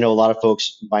 I know a lot of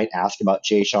folks might ask about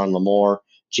Jay Sean Lamore,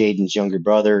 Jaden's younger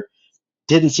brother.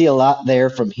 Didn't see a lot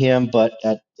there from him, but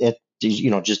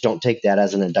just don't take that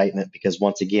as an indictment because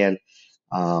once again,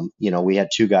 we had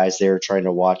two guys there trying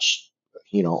to watch.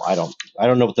 I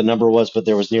don't know what the number was, but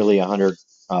there was nearly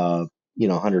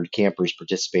 100 campers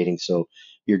participating. So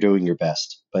you're doing your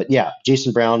best. But yeah,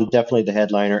 Jason Brown definitely the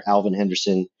headliner. Alvin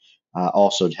Henderson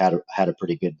also had a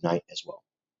pretty good night as well.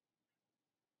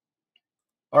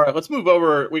 All right, let's move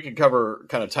over. We can cover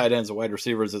kind of tight ends and wide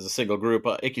receivers as a single group.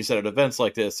 Like you said, at events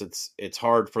like this, it's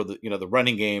hard for the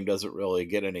running game doesn't really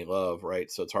get any love,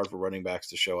 right? So it's hard for running backs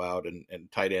to show out, and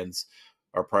tight ends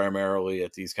are primarily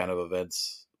at these kind of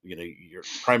events. You're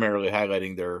primarily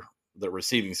highlighting their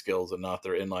receiving skills and not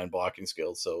their inline blocking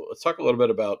skills. So let's talk a little bit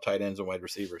about tight ends and wide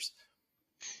receivers.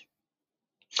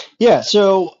 Yeah,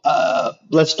 so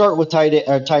let's start with tight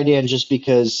end just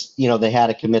because they had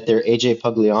a commit there. AJ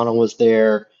Pugliano was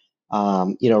there,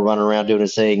 running around doing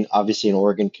his thing. Obviously, an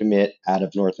Oregon commit out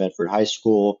of North Medford High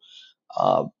School.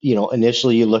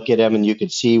 Initially you look at him and you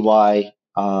could see why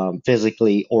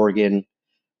physically Oregon,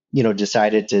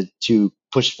 decided to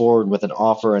push forward with an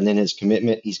offer and then his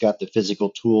commitment. He's got the physical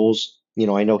tools.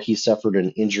 I know he suffered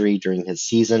an injury during his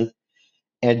season.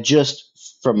 And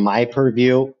just from my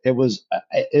purview,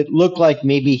 it looked like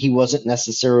maybe he wasn't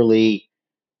necessarily,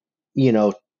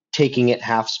 taking it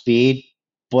half speed,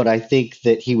 but I think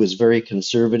that he was very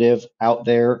conservative out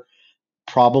there,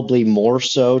 probably more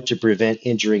so to prevent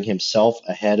injuring himself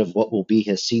ahead of what will be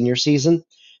his senior season.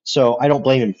 So I don't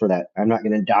blame him for that. I'm not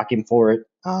going to dock him for it.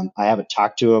 I haven't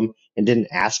talked to him and didn't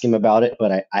ask him about it,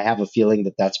 but I have a feeling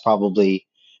that that's probably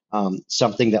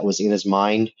something that was in his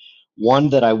mind. One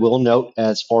that I will note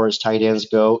as far as tight ends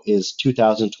go is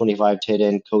 2025 tight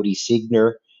end Cody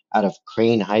Siegner out of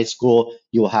Crane High School.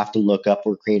 You will have to look up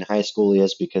where Crane High School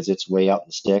is because it's way out in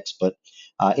the sticks. But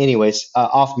anyways,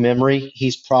 off memory,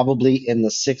 he's probably in the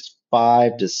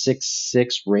 6'5" to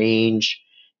 6'6" range,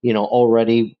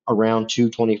 already around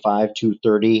 225,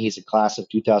 230. He's a class of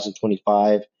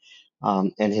 2025.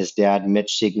 And his dad,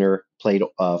 Mitch Siegner, played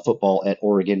football at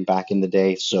Oregon back in the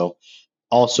day. So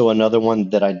also another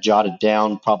one that I jotted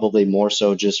down, probably more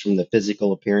so just from the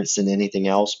physical appearance than anything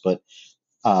else. But,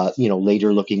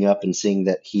 later looking up and seeing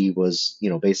that he was,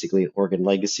 basically an Oregon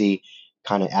legacy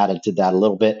kind of added to that a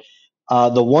little bit.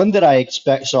 The one that I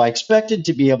expected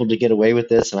to be able to get away with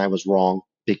this, and I was wrong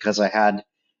because I had,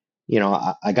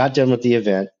 I got done with the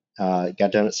event,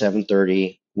 got done at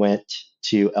 7:30, went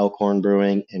to Elkhorn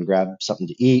Brewing and grabbed something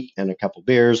to eat and a couple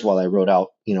beers while I wrote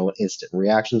out, an instant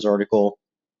reactions article,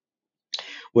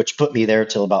 which put me there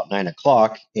till about 9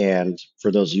 o'clock. And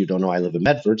for those of you who don't know, I live in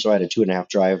Medford, so I had a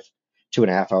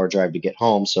 2.5 hour drive to get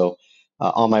home. So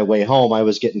on my way home, I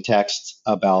was getting texts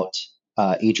about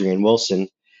Adrian Wilson.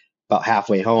 About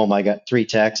halfway home, I got 3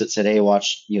 texts that said, "Hey,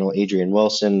 watch, Adrian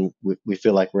Wilson. We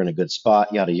feel like we're in a good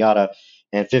spot, yada yada."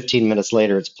 And 15 minutes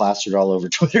later, it's plastered all over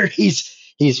Twitter.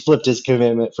 He's flipped his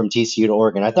commitment from TCU to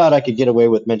Oregon. I thought I could get away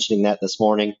with mentioning that this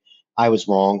morning. I was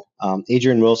wrong.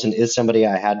 Adrian Wilson is somebody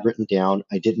I had written down.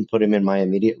 I didn't put him in my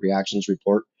immediate reactions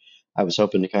report. I was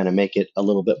hoping to kind of make it a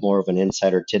little bit more of an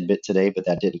insider tidbit today, but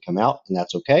that didn't come out, and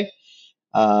that's okay.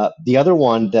 The other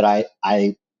one that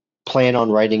I plan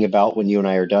on writing about when you and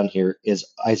I are done here is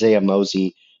Isaiah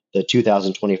Mosey, the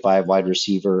 2025 wide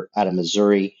receiver out of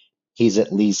Missouri. He's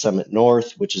at Lee's Summit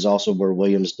North, which is also where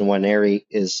Williams Nwaneri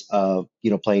is,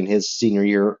 playing his senior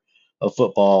year of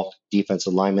football,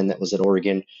 defensive lineman that was at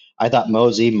Oregon. I thought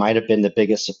Mosey might have been the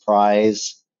biggest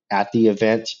surprise at the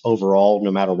event overall,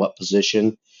 no matter what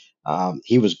position.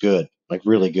 He was good, like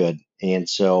really good. And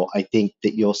so I think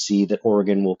that you'll see that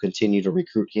Oregon will continue to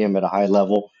recruit him at a high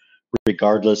level,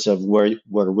 regardless of where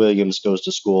Williams goes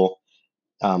to school.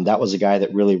 That was a guy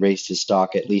that really raised his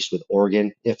stock, at least with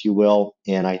Oregon, if you will.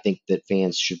 And I think that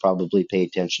fans should probably pay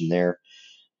attention there.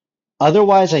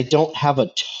 Otherwise, I don't have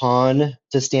a ton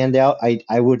to stand out.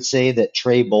 I would say that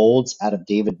Trey Bolds out of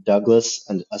David Douglas,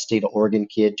 a state of Oregon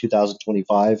kid,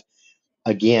 2025.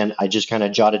 Again, I just kind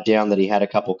of jotted down that he had a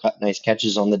couple nice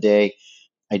catches on the day.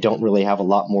 I don't really have a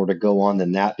lot more to go on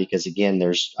than that because, again,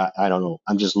 I don't know.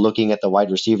 I'm just looking at the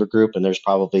wide receiver group, and there's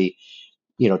probably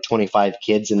 25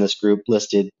 kids in this group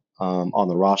listed on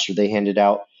the roster they handed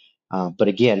out. But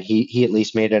again, he at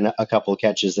least made a couple of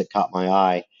catches that caught my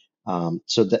eye.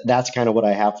 So that's kind of what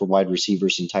I have for wide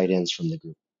receivers and tight ends from the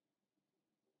group.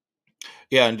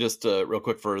 Yeah, and just real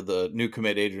quick for the new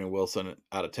commit, Adrian Wilson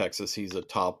out of Texas, he's a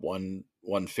top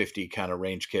 150 kind of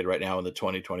range kid right now in the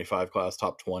 2025 class,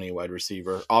 top 20 wide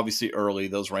receiver. Obviously early,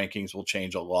 those rankings will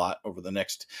change a lot over the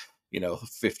next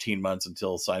 15 months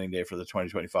until signing day for the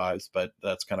 2025s, but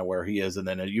that's kind of where he is. And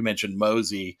then you mentioned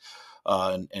Mosey,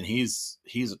 and he's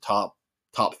a top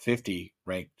 50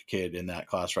 ranked kid in that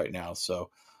class right now. So,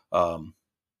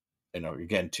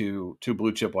 again, two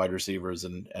blue chip wide receivers,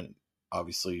 and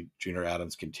obviously Junior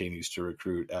Adams continues to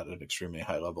recruit at an extremely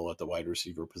high level at the wide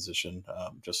receiver position,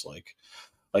 just like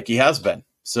he has been.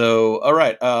 So, all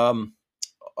right.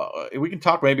 We can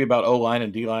talk maybe about O-line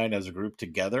and D-line as a group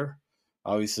together.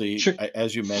 Obviously, Sure.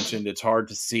 as you mentioned, it's hard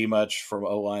to see much from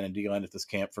O-line and D-line at this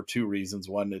camp for two reasons.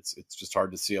 One, it's just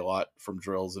hard to see a lot from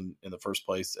drills in the first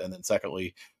place. And then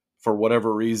secondly, for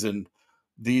whatever reason,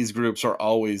 these groups are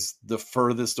always the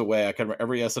furthest away. I can remember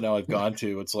every SNL I've gone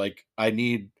to, it's like I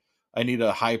need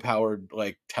a high-powered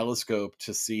telescope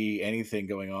to see anything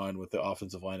going on with the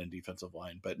offensive line and defensive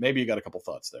line. But maybe you got a couple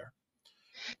thoughts there.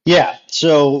 Yeah.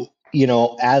 So,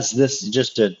 as this,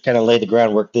 just to kind of lay the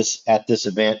groundwork, at this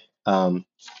event,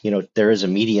 there is a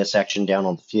media section down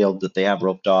on the field that they have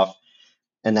roped off,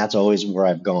 and that's always where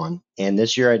I've gone. And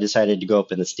this year I decided to go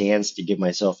up in the stands to give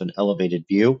myself an elevated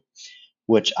view,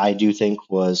 which I do think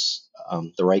was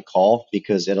the right call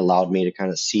because it allowed me to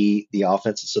kind of see the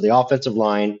offense. So the offensive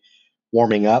line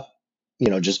warming up,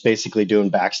 just basically doing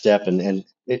back step and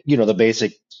the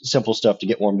basic simple stuff to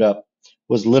get warmed up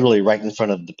was literally right in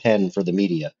front of the pen for the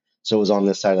media. So it was on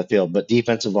this side of the field. But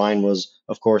defensive line was,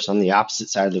 of course, on the opposite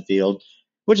side of the field,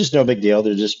 which is no big deal.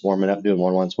 They're just warming up, doing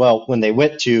one-on-ones. Well, when they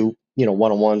went to,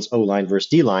 one-on-ones, O-line versus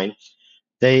D-line,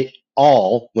 they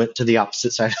all went to the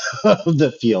opposite side of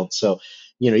the field. So,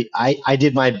 I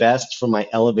did my best from my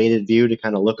elevated view to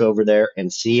kind of look over there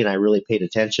and see, and I really paid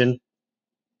attention.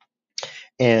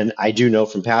 And I do know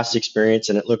from past experience,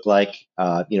 and it looked like,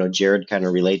 Jared kind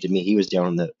of relayed to me, he was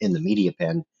down in the media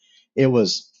pen. It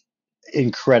was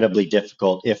incredibly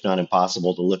difficult, if not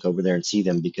impossible, to look over there and see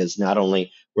them because not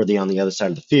only were they on the other side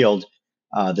of the field,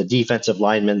 the defensive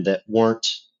linemen that weren't,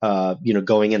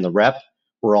 going in the rep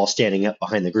were all standing up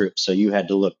behind the group. So you had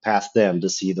to look past them to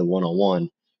see the one-on-one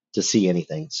to see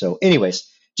anything. So anyways,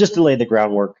 just to lay the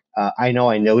groundwork, I know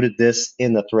I noted this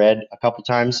in the thread a couple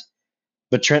times,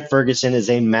 but Trent Ferguson is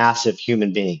a massive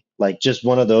human being, like just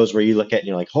one of those where you look at it and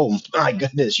you're like, oh my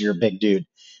goodness, you're a big dude.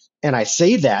 And I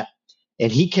say that,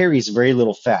 and he carries very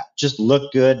little fat. Just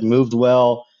looked good, moved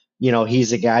well.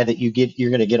 He's a guy that you're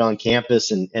going to get on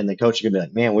campus, and the coach is going to be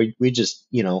like, man, we just,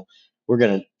 we're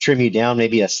going to trim you down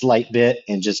maybe a slight bit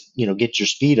and just, get your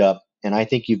speed up. And I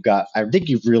think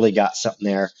you've really got something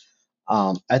there.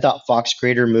 I thought Fox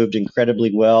Crater moved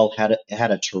incredibly well, had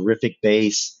a terrific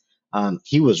base.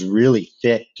 He was really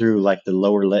thick through like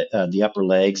the upper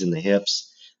legs and the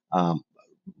hips.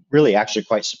 Really, actually,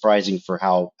 quite surprising for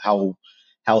how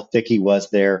thick he was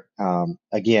there.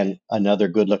 Again, another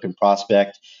good-looking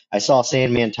prospect. I saw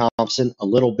Sandman Thompson a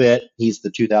little bit. He's the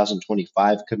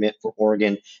 2025 commit for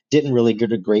Oregon. Didn't really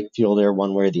get a great feel there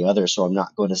one way or the other, so I'm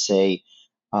not going to say,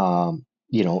 I'm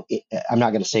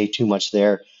not going to say too much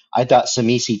there. I thought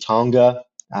Samisi Tonga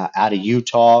out of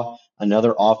Utah,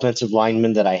 another offensive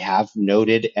lineman that I have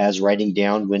noted as writing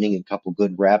down, winning a couple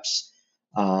good reps,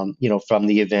 from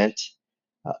the event.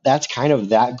 That's kind of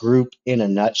that group in a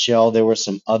nutshell. There were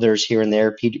some others here and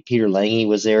there. Peter Lange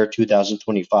was there,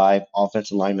 2025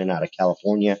 offensive lineman out of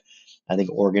California. I think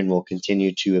Oregon will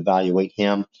continue to evaluate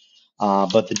him.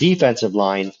 But the defensive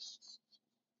line,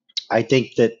 I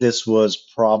think that this was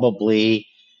probably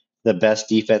the best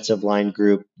defensive line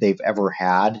group they've ever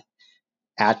had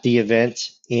at the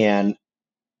event. And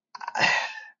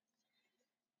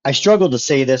I struggle to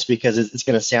say this because it's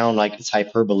going to sound like it's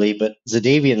hyperbole, but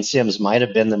Zadavian Sims might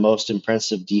have been the most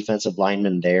impressive defensive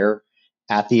lineman there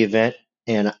at the event.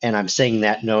 And I'm saying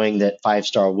that knowing that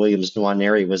five-star Williams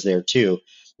Nwaneri was there too.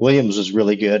 Williams was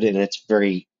really good, and it's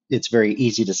very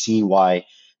easy to see why,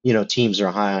 teams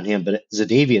are high on him. But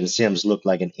Zadavian Sims looked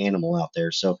like an animal out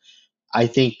there. So I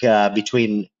think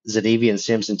between Zadavian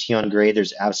Sims and Tion Gray,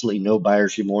 there's absolutely no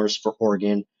buyer's remorse for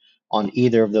Oregon on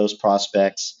either of those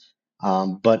prospects.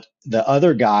 But the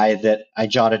other guy that I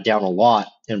jotted down a lot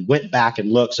and went back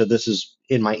and looked, so this is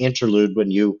in my interlude,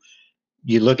 when you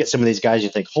look at some of these guys, you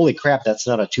think, holy crap, that's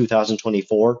not a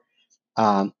 2024.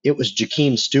 It was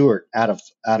Jakeem Stewart out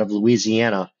of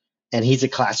Louisiana, and he's a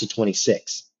class of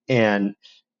 26. And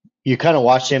you kind of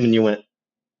watched him and you went,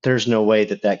 there's no way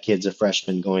that that kid's a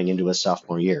freshman going into a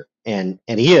sophomore year. And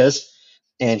he is,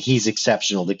 and he's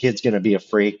exceptional. The kid's going to be a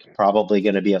freak, probably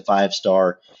going to be a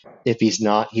 5-star. If he's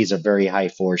not, he's a very high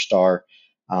 4-star.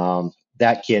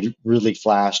 That kid really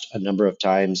flashed a number of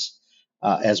times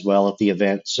as well at the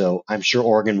event. So I'm sure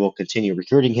Oregon will continue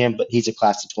recruiting him, but he's a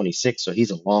class of 26, so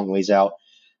he's a long ways out.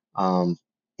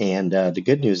 And the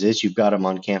good news is you've got him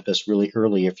on campus really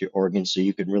early if you're Oregon, so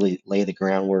you can really lay the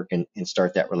groundwork and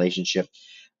start that relationship.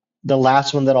 The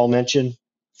last one that I'll mention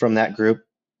from that group,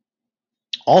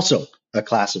 also a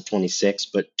class of 26,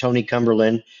 but Tony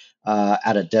Cumberland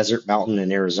out of Desert Mountain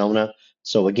in Arizona.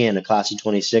 So again, a class of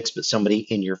 26, but somebody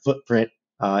in your footprint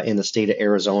in the state of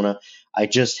Arizona. I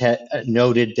just had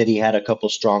noted that he had a couple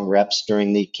strong reps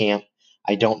during the camp.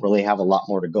 I don't really have a lot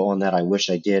more to go on that. I wish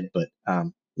I did, but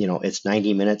it's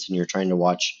 90 minutes and you're trying to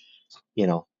watch,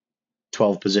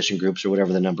 12 position groups or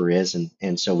whatever the number is.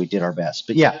 And so we did our best.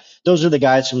 But yeah, those are the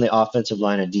guys from the offensive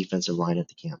line and defensive line at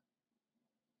the camp.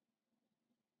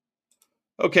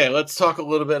 Okay, let's talk a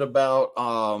little bit about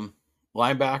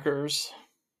linebackers.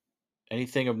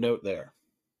 Anything of note there?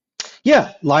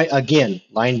 Yeah,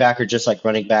 linebacker, just like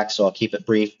running back, so I'll keep it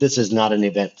brief. This is not an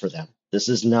event for them. This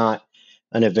is not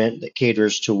an event that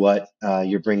caters to what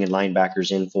you're bringing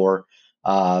linebackers in for.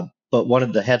 But one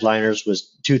of the headliners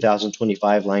was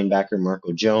 2025 linebacker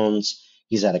Marco Jones.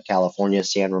 He's out of California,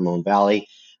 San Ramon Valley.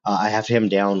 I have him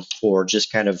down for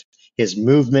just kind of his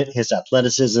movement, his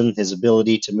athleticism, his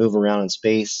ability to move around in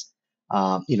space.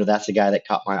 That's the guy that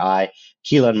caught my eye.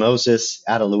 Keelan Moses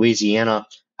out of Louisiana.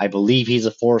 I believe he's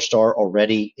a 4-star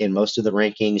already in most of the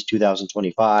rankings,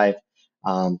 2025.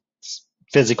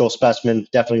 Physical specimen,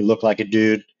 definitely looked like a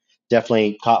dude.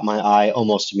 Definitely caught my eye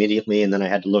almost immediately, and then I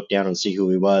had to look down and see who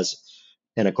he was.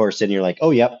 And of course, then you're like,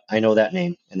 oh, yep, I know that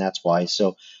name, and that's why.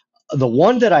 So the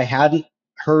one that I hadn't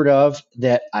heard of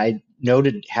that I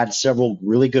noted had several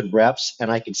really good reps, and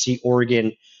I could see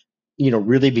Oregon,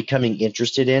 really becoming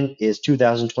interested in is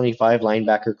 2025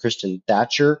 linebacker Kristen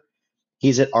Thatcher.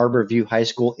 He's at Arborview High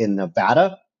School in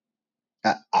Nevada.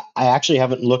 I actually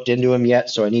haven't looked into him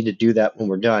yet, so I need to do that when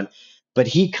we're done. But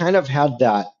he kind of had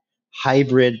that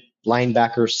hybrid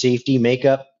linebacker safety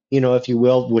makeup, if you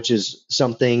will, which is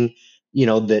something,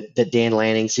 that Dan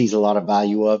Lanning sees a lot of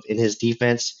value of in his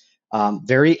defense.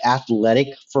 Very athletic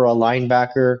for a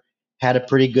linebacker, had a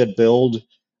pretty good build.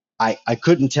 I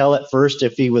couldn't tell at first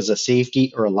if he was a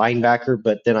safety or a linebacker,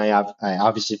 but then I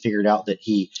obviously figured out that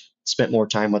he spent more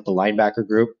time with the linebacker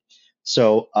group.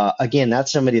 So again,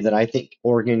 that's somebody that I think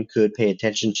Oregon could pay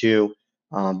attention to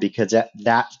because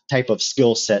that type of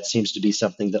skill set seems to be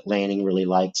something that Lanning really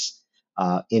likes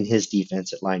in his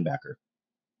defense at linebacker.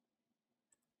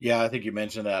 Yeah, I think you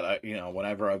mentioned that.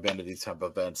 Whenever I've been to these type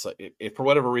of events, if for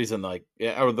whatever reason,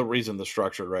 or the reason the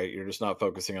structure, right, you're just not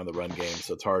focusing on the run game,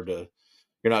 so it's hard to.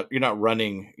 You're not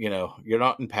running. You're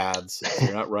not in pads. So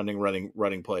you're not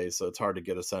running plays, so it's hard to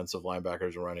get a sense of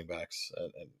linebackers and running backs.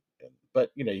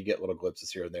 But you get little glimpses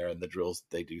here and there in the drills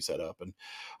that they do set up, and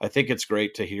I think it's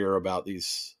great to hear about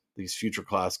these future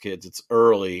class kids. It's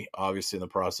early, obviously, in the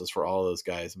process for all of those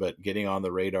guys, but getting on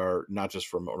the radar, not just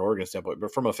from an Oregon standpoint,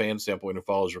 but from a fan standpoint who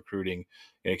follows recruiting,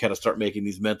 you kind of start making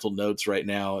these mental notes right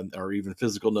now, or even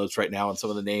physical notes right now on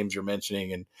some of the names you're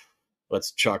mentioning, and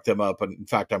let's chalk them up. And in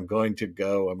fact, I'm going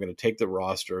to take the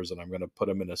rosters and I'm going to put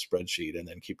them in a spreadsheet and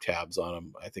then keep tabs on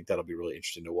them. I think that'll be really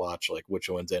interesting to watch, like which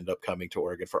ones end up coming to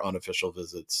Oregon for unofficial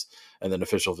visits and then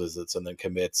official visits and then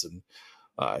commits. And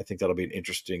I think that'll be an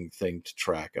interesting thing to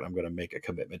track. And I'm going to make a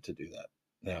commitment to do that.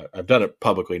 Now, I've done it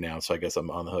publicly now, so I guess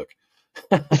I'm on the hook.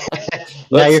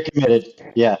 Now you're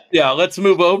committed. Yeah. Yeah. Let's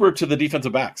move over to the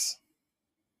defensive backs.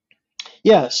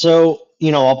 Yeah. So,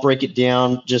 I'll break it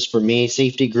down just for me.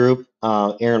 Safety group,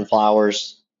 Aaron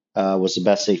Flowers was the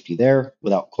best safety there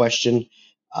without question.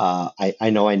 I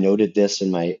know I noted this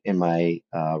in my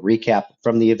recap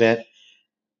from the event.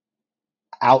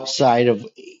 Outside of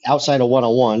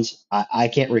one-on-ones, I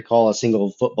can't recall a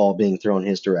single football being thrown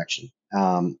his direction.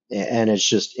 And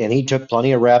he took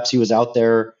plenty of reps. He was out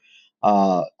there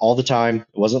all the time.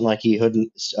 It wasn't like he hid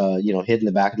in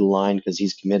the back of the line because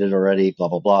he's committed already, blah,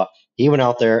 blah, blah. He went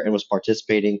out there and was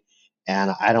participating,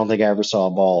 and I don't think I ever saw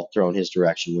a ball thrown his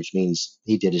direction, which means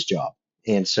he did his job.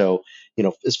 And so,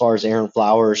 as far as Aaron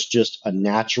Flowers, just a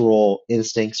natural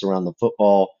instincts around the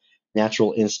football,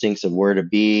 natural instincts of where to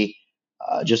be.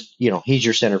 He's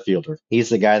your center fielder. He's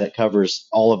the guy that covers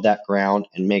all of that ground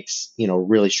and makes,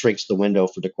 really shrinks the window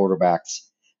for the quarterbacks.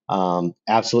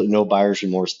 Absolutely no buyer's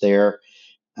remorse there.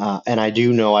 And I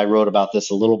do know I wrote about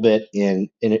this a little bit in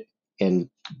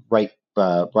right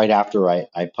after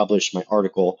I published my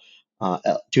article.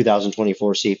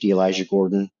 2024 safety Elijah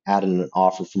Gordon added an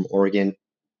offer from Oregon.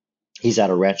 He's out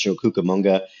of Rancho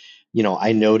Cucamonga.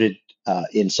 I noted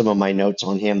in some of my notes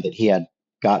on him that he had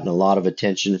gotten a lot of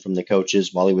attention from the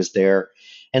coaches while he was there.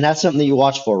 And that's something that you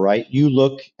watch for, right? You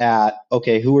look at,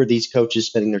 okay, who are these coaches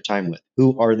spending their time with?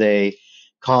 Who are they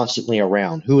constantly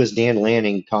around? Who is Dan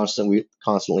Lanning constantly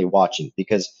watching?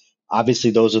 Because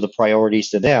obviously those are the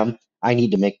priorities to them. I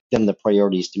need to make them the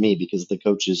priorities to me because the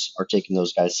coaches are taking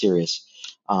those guys serious.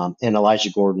 And Elijah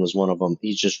Gordon was one of them.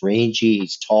 He's just rangy.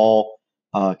 He's tall,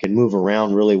 can move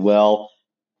around really well.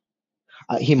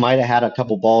 He might have had a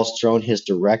couple balls thrown his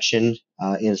direction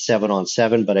in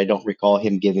 7-on-7, but I don't recall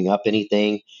him giving up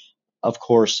anything. Of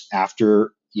course,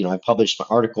 after I published my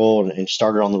article and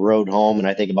started on the road home, and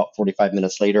I think about 45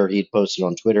 minutes later, he'd posted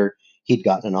on Twitter he'd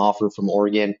gotten an offer from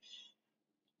Oregon.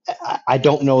 I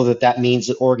don't know that means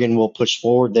that Oregon will push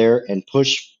forward there and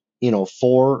push,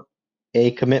 for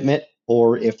a commitment,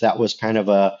 or if that was kind of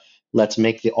a let's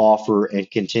make the offer and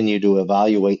continue to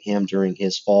evaluate him during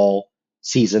his fall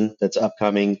season that's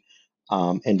upcoming,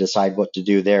 and decide what to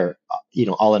do there.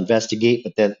 I'll investigate,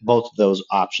 but then both of those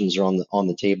options are on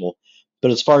the table.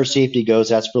 But as far as safety goes,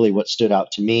 that's really what stood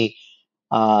out to me.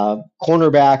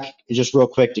 Cornerback, just real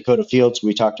quick, Dakota Fields,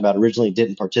 we talked about originally,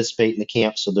 didn't participate in the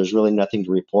camp, so there's really nothing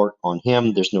to report on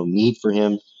him. There's no need for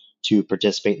him to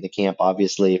participate in the camp,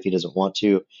 obviously, if he doesn't want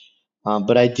to.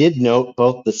 But I did note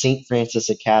both the St. Francis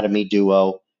Academy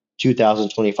duo,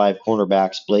 2025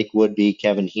 cornerbacks, Blake Woodby,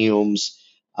 Kevin Humes.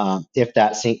 If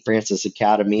that St. Francis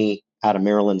Academy out of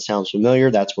Maryland sounds familiar,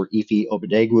 that's where Ife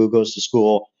Obadegwu goes to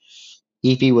school.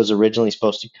 Ife was originally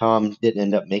supposed to come, didn't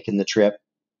end up making the trip.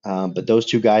 But those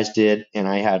two guys did, and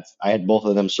I had both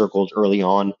of them circled early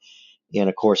on, and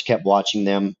of course kept watching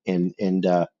them, and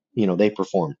they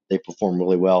performed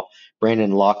really well.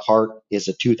 Brandon Lockhart is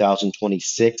a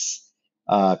 2026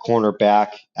 cornerback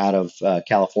out of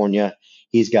California.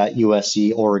 He's got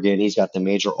USC, Oregon. He's got the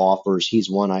major offers. He's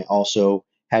one I also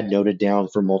had noted down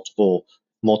for multiple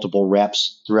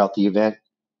reps throughout the event.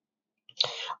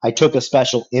 I took a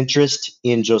special interest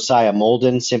in Josiah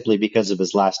Molden simply because of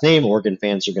his last name. Oregon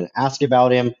fans are going to ask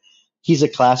about him. He's a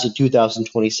class of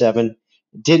 2027.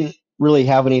 Didn't really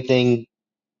have anything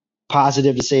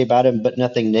positive to say about him, but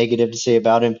nothing negative to say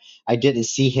about him. I didn't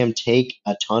see him take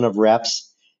a ton of reps.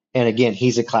 And again,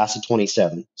 he's a class of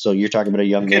 27. So you're talking about a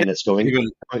young man that's going.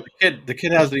 The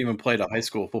kid hasn't even played a high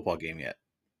school football game yet.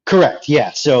 Correct.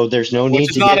 Yeah. So there's no need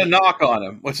Which is not a knock on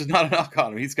him.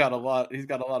 He's got a lot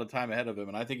of time ahead of him,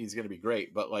 and I think he's going to be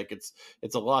great. But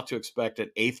it's a lot to expect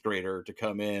an 8th grader to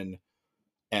come in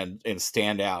and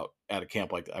stand out at a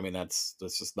camp like that. I mean, that's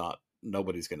just not.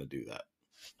 Nobody's going to do that.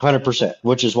 100%.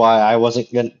 Which is why I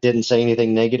didn't say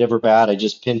anything negative or bad. I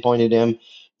just pinpointed him.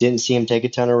 Didn't see him take a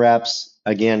ton of reps.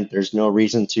 Again, there's no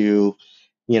reason to,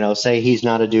 say he's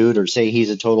not a dude or say he's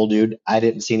a total dude. I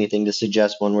didn't see anything to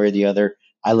suggest one way or the other.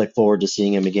 I look forward to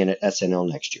seeing him again at SNL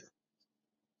next year.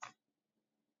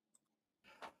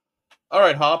 All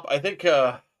right, Hop. I think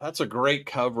that's a great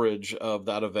coverage of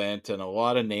that event, and a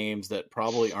lot of names that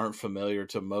probably aren't familiar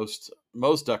to most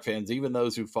Duck fans, even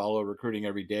those who follow recruiting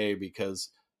every day, because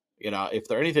if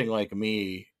they're anything like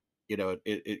me,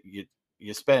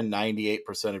 you spend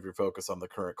 98% of your focus on the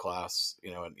current class,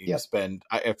 and you spend.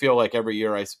 I feel like every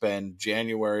year I spend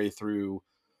January through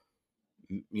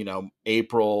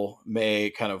April, May,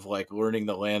 kind of like learning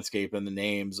the landscape and the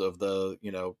names of the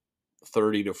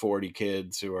 30 to 40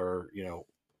 kids who are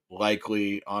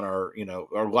likely on our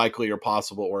are likely or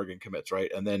possible Oregon commits,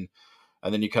 right? And then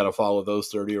you kind of follow those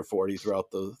 30 or 40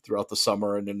 throughout the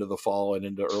summer and into the fall and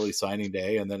into early signing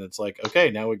day, and then it's like,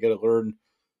 okay, now we get to learn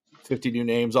 50 new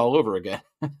names all over again.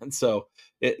 And so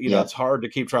it's hard to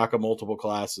keep track of multiple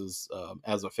classes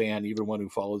as a fan, even one who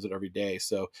follows it every day.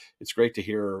 So it's great to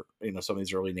hear some of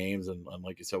these early names, and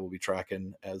like you said, we'll be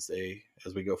tracking as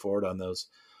we go forward on those.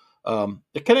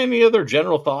 Any other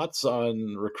general thoughts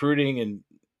on recruiting and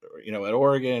at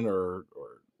Oregon or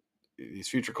these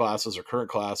future classes or current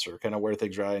class, or kind of where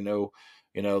things are at? I know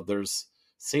there's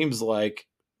seems like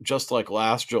just like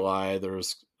last July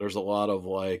there's a lot of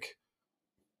like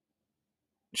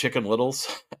Chicken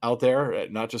Littles out there,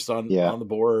 not just on the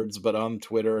boards, but on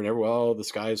Twitter and everywhere. Oh,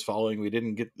 this guy's falling. We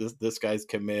didn't get this guy's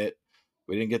commit.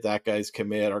 We didn't get that guy's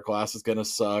commit. Our class is going to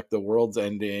suck. The world's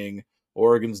ending.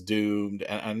 Oregon's doomed.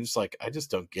 And I'm just like, I just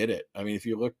don't get it. I mean, if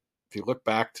you look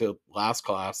back to last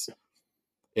class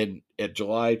at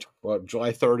July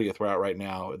 30th, we're at right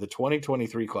now, the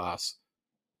 2023 class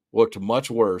looked much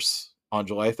worse on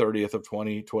July 30th of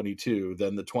 2022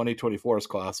 than the 2024's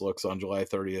class looks on July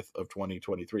 30th of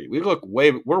 2023.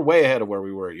 We're way ahead of where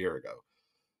we were a year ago.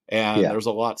 And there's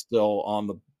a lot still on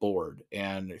the board.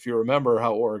 And if you remember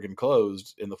how Oregon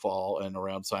closed in the fall and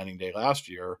around signing day last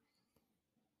year,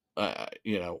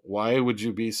 why would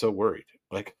you be so worried?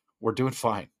 Like, we're doing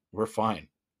fine. We're fine.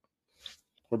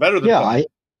 We're better than fine.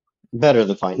 Better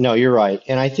than fine. No, you're right.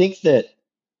 And I think that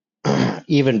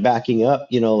even backing up,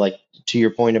 like to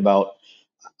your point about,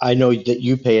 I know that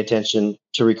you pay attention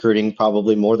to recruiting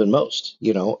probably more than most,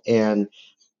 and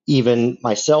even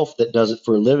myself that does it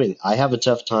for a living, I have a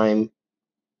tough time,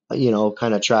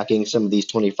 kind of tracking some of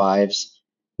these 25s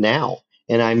now.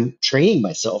 And I'm training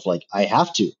myself like I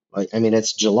have to. I mean,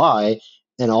 it's July,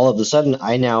 and all of a sudden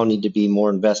I now need to be more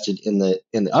invested in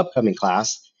the upcoming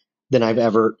class than I've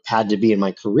ever had to be in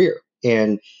my career.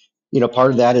 And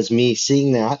part of that is me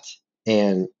seeing that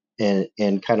and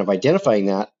kind of identifying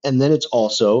that, and then it's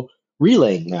also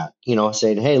relaying that,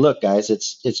 saying, hey, look, guys,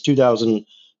 it's 2000,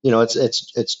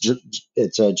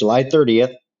 it's July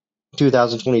 30th.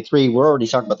 2023, we're already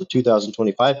talking about the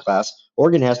 2025 class.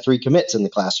 Oregon has 3 commits in the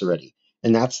class already,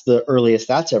 and that's the earliest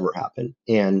that's ever happened.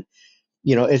 And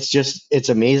it's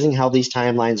amazing how these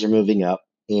timelines are moving up,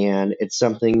 and it's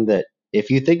something that, if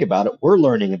you think about it, we're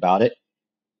learning about it.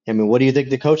 I mean, what do you think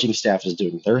the coaching staff is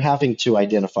doing? They're having to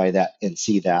identify that and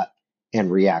see that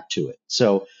and react to it.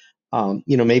 So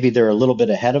maybe they're a little bit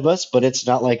ahead of us, but it's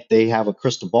not like they have a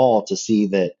crystal ball to see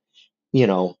that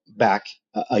back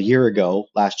a year ago,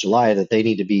 last July, that they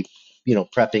need to be,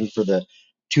 prepping for the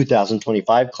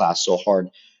 2025 class so hard.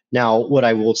 Now, what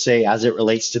I will say as it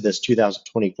relates to this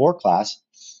 2024 class,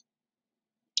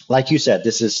 like you said,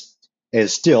 this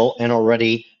is still and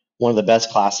already one of the best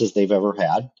classes they've ever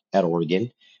had at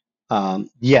Oregon.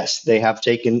 Yes, they have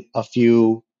taken a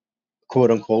few quote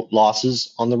unquote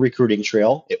losses on the recruiting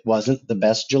trail. It wasn't the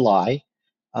best July.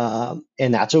 And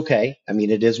that's okay. I mean,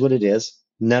 it is what it is.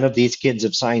 None of these kids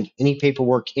have signed any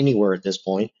paperwork anywhere at this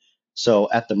point. So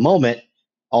at the moment,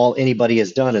 all anybody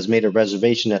has done is made a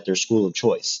reservation at their school of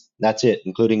choice. That's it,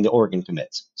 including the Oregon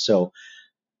commits. So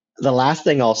the last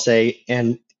thing I'll say,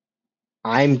 and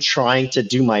I'm trying to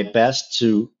do my best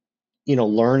to,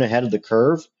 learn ahead of the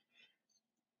curve,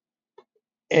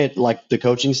 and like the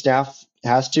coaching staff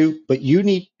has to, but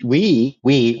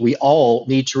we all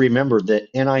need to remember that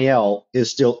NIL is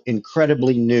still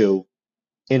incredibly new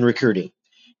in recruiting,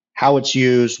 how it's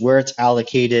used, where it's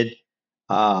allocated,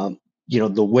 the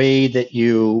way that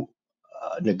you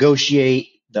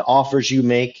negotiate, the offers you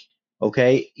make.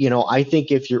 Okay. I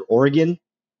think if you're Oregon,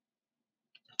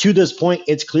 to this point,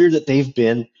 it's clear that they've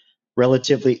been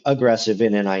relatively aggressive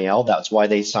in NIL. That's why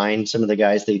they signed some of the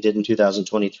guys they did in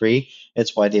 2023.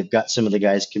 It's why they've got some of the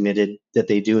guys committed that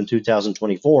they do in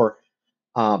 2024.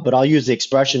 But I'll use the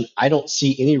expression, I don't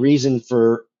see any reason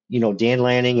for, Dan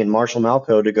Lanning and Marshall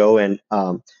Malco to go and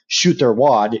shoot their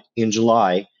wad in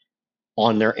July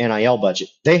on their NIL budget.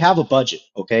 They have a budget,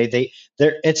 okay?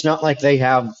 It's not like they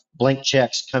have blank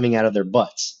checks coming out of their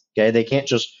butts, okay? They can't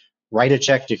just write a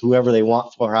check to whoever they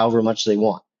want for however much they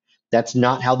want. That's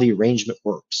not how the arrangement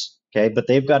works, okay? But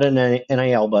they've got an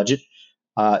NIL budget,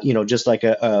 just like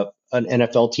an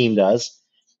NFL team does.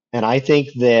 And I think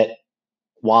that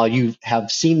while you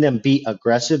have seen them be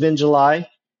aggressive in July,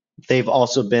 they've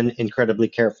also been incredibly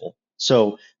careful.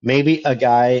 So maybe a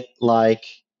guy like,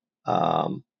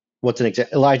 what's an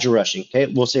example? Elijah Rushing.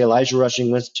 Okay, we'll say Elijah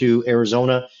Rushing went to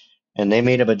Arizona, and they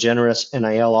made up a generous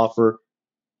NIL offer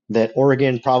that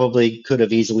Oregon probably could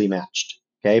have easily matched.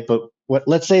 Okay, but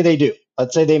let's say they do.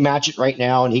 Let's say they match it right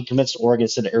now, and he commits to Oregon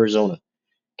instead of Arizona.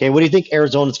 Okay, what do you think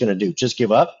Arizona's going to do? Just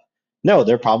give up? No,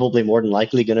 they're probably more than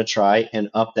likely going to try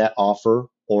and up that offer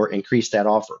or increase that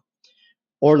offer.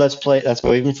 Or let's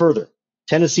go even further.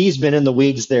 Tennessee's been in the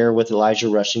weeds there with Elijah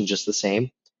Rushing just the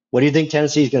same. What do you think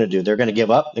Tennessee's going to do? They're going to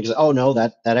give up because, oh no,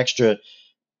 that extra,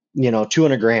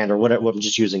 $200,000 or whatever, I'm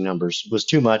just using numbers, was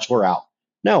too much. We're out.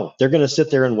 No, they're going to sit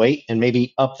there and wait and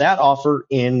maybe up that offer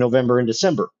in November and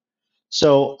December.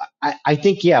 So I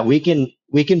think, yeah, we can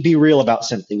be real about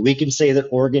something. We can say that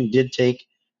Oregon did take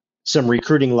some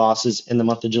recruiting losses in the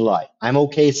month of July. I'm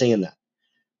okay saying that,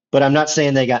 but I'm not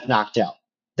saying they got knocked out.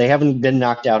 They haven't been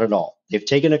knocked out at all. They've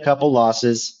taken a couple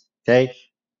losses. Okay.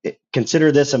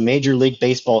 Consider this a Major League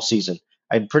Baseball season.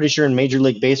 I'm pretty sure in Major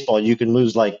League Baseball, you can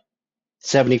lose like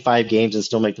 75 games and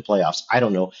still make the playoffs. I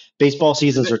don't know. Baseball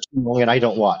seasons are too long and I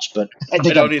don't watch, but I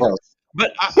think I'm close.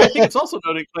 But I think it's also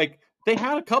noting, like, they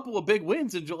had a couple of big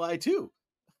wins in July too.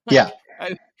 Yeah.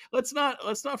 Let's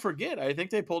not forget. I think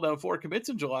they pulled down 4 commits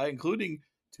in July, including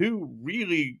 2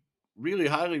 really, really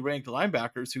highly ranked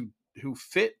linebackers who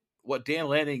fit what Dan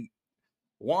Lanning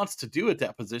wants to do at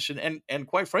that position, and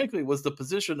quite frankly was the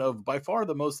position of by far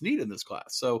the most need in this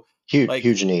class. So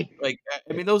Huge need.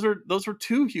 I mean, those are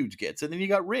two huge gets, and then you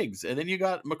got Riggs, and then you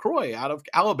got McCroy out of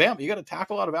Alabama. You got a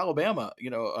tackle out of Alabama,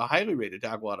 a highly rated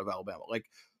tackle out of Alabama. Like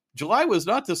July was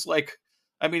not this like,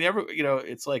 I mean,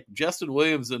 it's like Justin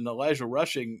Williams and Elijah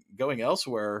Rushing going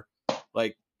elsewhere,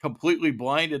 like completely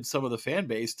blinded some of the fan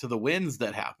base to the wins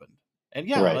that happened. And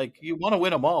Right. like you want to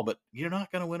win them all, but you're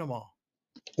not going to win them all.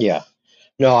 Yeah.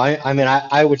 No, I mean,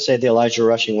 I would say the Elijah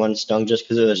Rushing one stung just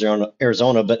because it was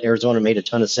Arizona, but Arizona made a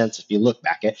ton of sense if you look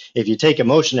back at. If you take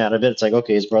emotion out of it, it's like,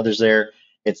 okay, his brother's there.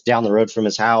 It's down the road from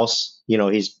his house. I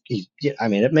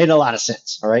mean, it made a lot of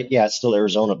sense. All right. Yeah, it's still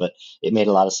Arizona, but it made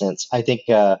a lot of sense. I think,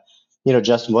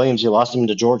 Justin Williams, you lost him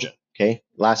to Georgia. Okay.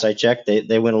 Last I checked,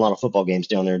 they win a lot of football games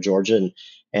down there in Georgia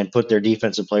and put their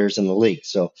defensive players in the league.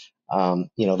 So,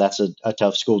 that's a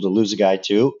tough school to lose a guy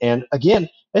to. And again,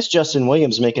 that's Justin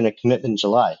Williams making a commitment in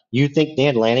July. You think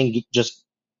Dan Lanning just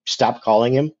stopped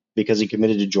calling him because he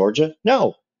committed to Georgia?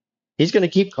 No, he's going to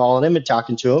keep calling him and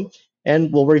talking to him,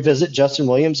 and we'll revisit Justin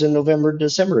Williams in November,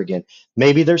 December again.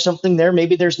 Maybe there's something there.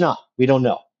 Maybe there's not. We don't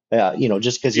know.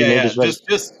 Just because he made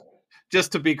his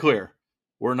just to be clear,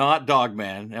 we're not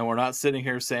Dogman, and we're not sitting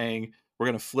here saying we're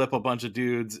going to flip a bunch of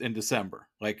dudes in December.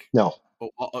 Like, no,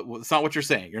 it's not what you're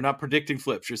saying. You're not predicting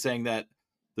flips. You're saying that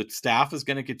the staff is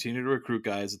going to continue to recruit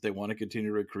guys that they want to continue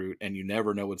to recruit, and you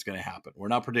never know what's going to happen. We're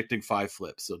not predicting 5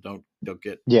 flips, so don't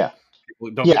get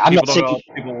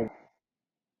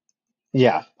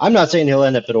I'm not saying he'll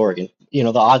end up at Oregon.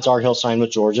 The odds are he'll sign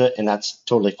with Georgia, and that's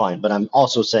totally fine. But I'm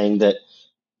also saying that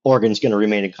Oregon's going to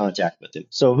remain in contact with him.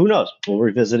 So who knows? We'll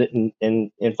revisit it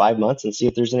in 5 months and see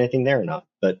if there's anything there or not.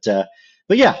 But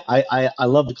yeah, I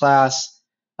love the class.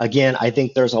 Again, I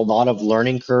think there's a lot of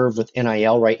learning curve with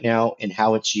NIL right now and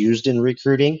how it's used in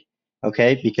recruiting.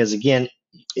 Okay, because again,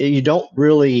 you don't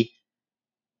really,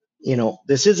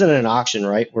 this isn't an auction,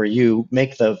 right? Where you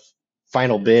make the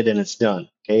final bid and it's done.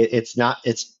 Okay,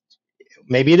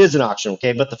 maybe it is an auction.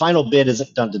 Okay, but the final bid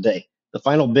isn't done today. The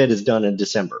final bid is done in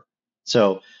December.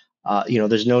 So,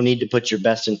 there's no need to put your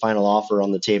best and final offer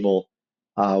on the table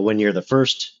when you're the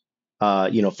first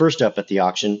up at the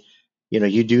auction.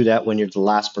 You do that when you're the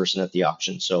last person at the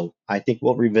auction. So I think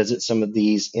we'll revisit some of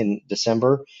these in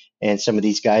December, and some of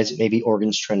these guys that maybe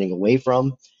Oregon's trending away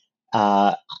from.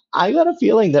 I got a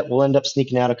feeling that we'll end up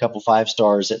sneaking out a couple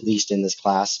 5-stars at least in this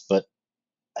class, but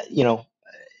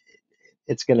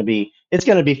it's going to be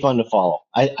fun to follow.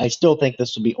 I still think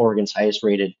this will be Oregon's highest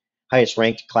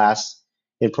ranked class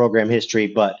in program history,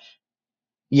 but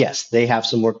yes, they have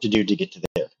some work to do to get to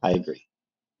there. I agree.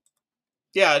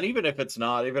 Yeah, and even if it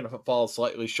falls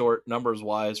slightly short numbers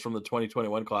wise from the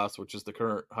 2021 class, which is the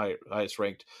current highest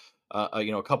ranked,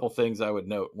 a couple things I would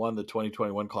note. One, the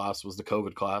 2021 class was the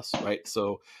COVID class, right?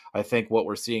 So I think what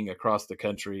we're seeing across the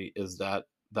country is that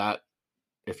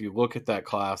if you look at that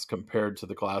class compared to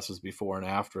the classes before and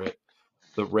after it,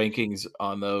 the rankings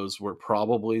on those were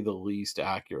probably the least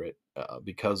accurate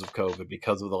because of COVID,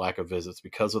 because of the lack of visits,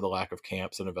 because of the lack of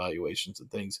camps and evaluations and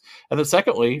things. And then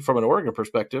secondly, from an Oregon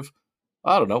perspective,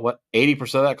 I don't know what 80%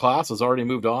 of that class has already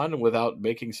moved on without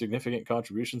making significant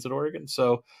contributions at Oregon.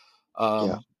 So,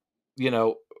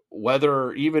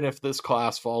 whether even if this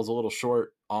class falls a little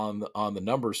short on the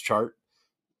numbers chart,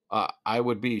 I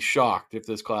would be shocked if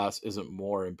this class isn't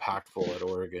more impactful at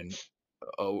Oregon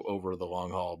over the long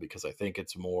haul, because I think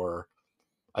there's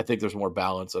more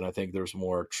balance, and I think there's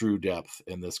more true depth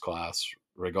in this class,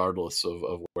 regardless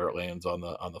of where it lands on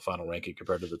the final ranking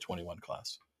compared to the 21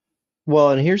 class.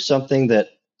 Well, and here's something that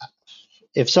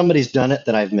if somebody's done it,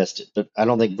 then I've missed it. But I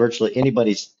don't think virtually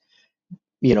anybody's,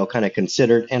 kind of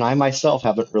considered, and I myself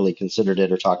haven't really considered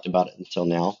it or talked about it until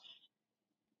now.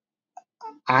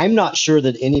 I'm not sure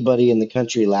that anybody in the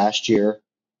country last year,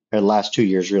 or the last 2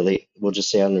 years really, we'll just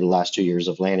say under the last 2 years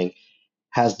of Lanning,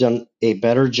 has done a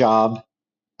better job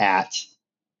at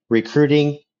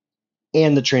recruiting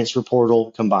and the transfer portal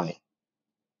combined.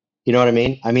 You know what I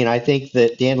mean? I think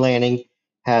that Dan Lanning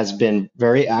has been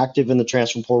very active in the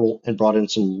transfer portal and brought in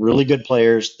some really good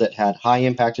players that had high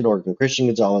impact at Oregon. Christian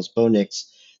Gonzalez, Bo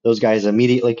Nix, those guys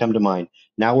immediately come to mind.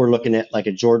 Now we're looking at like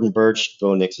a Jordan Birch.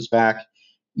 Bo Nix is back.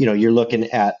 You're looking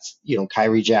at,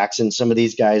 Kyrie Jackson, some of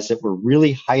these guys that were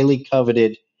really highly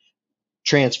coveted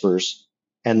transfers,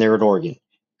 and they're at Oregon,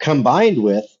 combined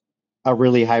with a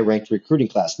really high ranked recruiting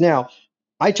class. Now,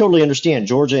 I totally understand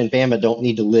Georgia and Bama don't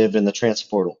need to live in the transfer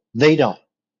portal. They don't.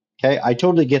 Okay. I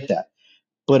totally get that.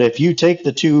 But if you take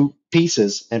the two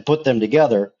pieces and put them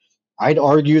together, I'd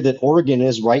argue that Oregon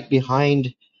is right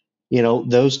behind,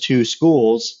 those two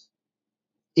schools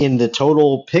in the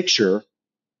total picture,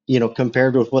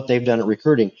 compared with what they've done at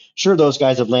recruiting. Sure, those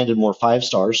guys have landed more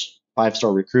 5-star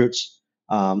recruits,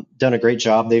 done a great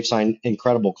job. They've signed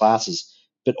incredible classes,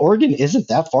 but Oregon isn't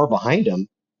that far behind them,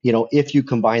 if you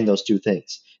combine those two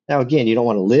things. Now, again, you don't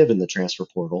want to live in the transfer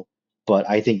portal, but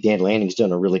I think Dan Lanning's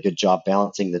done a really good job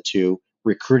balancing the two,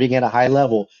 recruiting at a high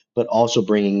level, but also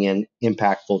bringing in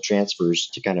impactful transfers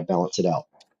to kind of balance it out.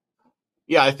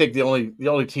 Yeah, I think the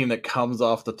only team that comes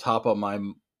off the top of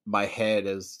my head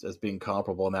as being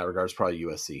comparable in that regard is probably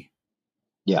USC.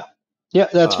 Yeah,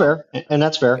 that's fair, and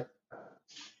that's fair.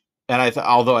 And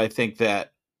although I think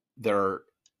that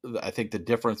I think the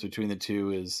difference between the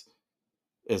two is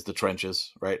the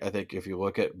trenches, right? I think if you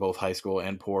look at both high school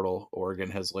and portal, Oregon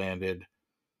has landed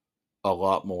a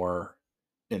lot more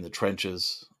in the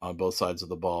trenches on both sides of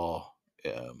the ball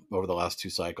over the last 2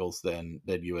 cycles than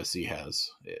USC has.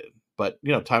 But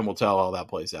time will tell how that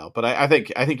plays out. But I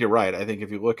think you're right. I think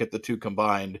if you look at the two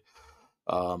combined,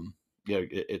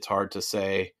 it's hard to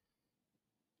say.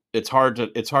 It's hard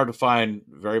to find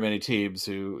very many teams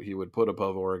who he would put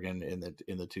above Oregon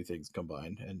in the two things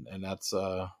combined, and that's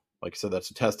like I said, that's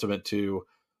a testament to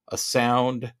a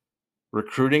sound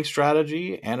recruiting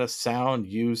strategy and a sound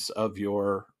use of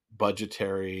your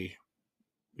budgetary,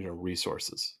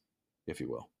 resources, if you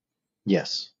will.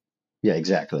 Yes. Yeah,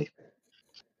 exactly.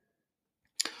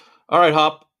 All right,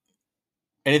 Hop.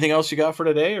 Anything else you got for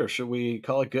today, or should we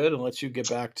call it good and let you get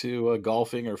back to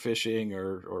golfing or fishing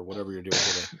or whatever you're doing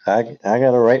today? I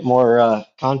got to write more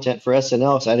content for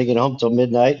SNL, so I didn't get home till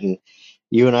midnight, and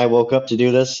you and I woke up to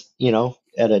do this,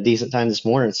 at a decent time this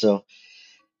morning. So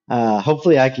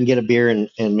hopefully I can get a beer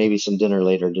and maybe some dinner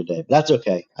later today. But that's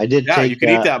okay. I did. Yeah, you can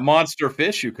eat that monster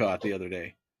fish you caught the other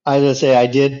day. I was gonna say I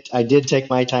did take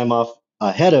my time off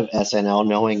ahead of SNL,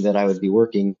 knowing that I would be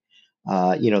working,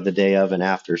 the day of and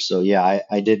after. So yeah,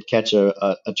 I did catch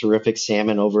a terrific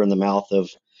salmon over in the mouth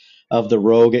of the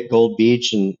Rogue at Gold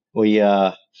Beach, and we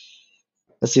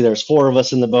let's see, there's 4 of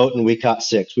us in the boat, and we caught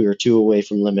 6. We were 2 away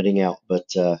from limiting out, but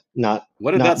not.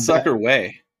 What did that sucker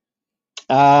weigh?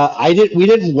 We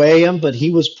didn't weigh him, but he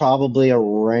was probably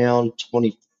around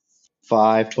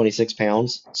 25, 26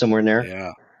 pounds, somewhere in there.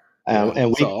 Yeah.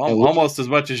 And almost as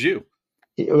much as you.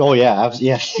 Oh yeah,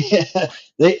 yeah.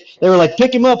 They were like,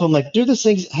 pick him up. I'm like, dude, this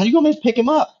thing's. How do you want me to pick him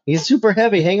up? He's super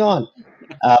heavy. Hang on.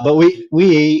 But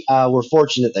we were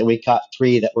fortunate that we caught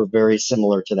 3 that were very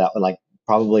similar to that, like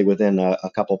probably within a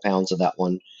couple pounds of that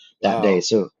one that day.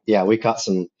 So yeah, we caught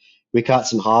some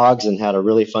hogs and had a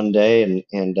really fun day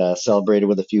and celebrated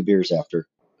with a few beers after.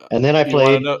 And then I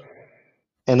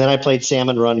played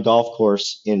Salmon Run Golf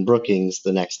Course in Brookings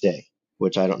the next day,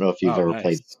 which I don't know if you've ever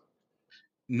played.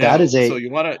 No. That is so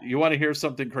you want to hear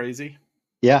something crazy?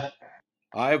 Yeah.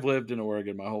 I've lived in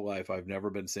Oregon my whole life. I've never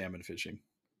been salmon fishing.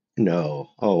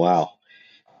 No. Oh wow.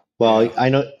 Well, yeah. I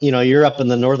know you're up in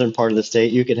the northern part of the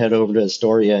state. You could head over to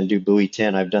Astoria and do Buoy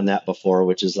 10. I've done that before,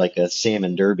 which is like a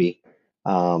salmon derby.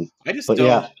 I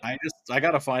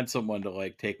got to find someone to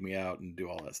take me out and do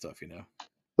all that stuff,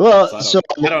 Well,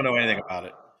 I don't know anything about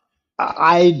it.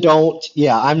 I don't.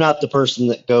 Yeah, I'm not the person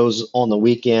that goes on the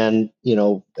weekend,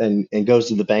 and goes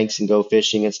to the banks and go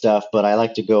fishing and stuff. But I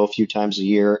like to go a few times a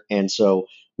year. And so,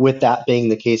 with that being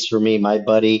the case for me, my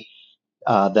buddy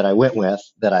that I went with,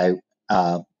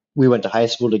 we went to high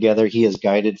school together. He has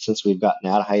guided since we've gotten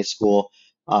out of high school.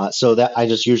 So that I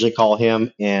just usually call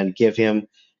him and give him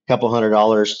a couple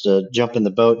 $100 to jump in the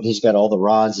boat, and he's got all the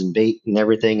rods and bait and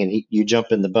everything. And you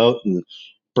jump in the boat and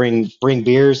bring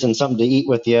beers and something to eat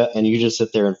with you, and you just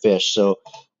sit there and fish. So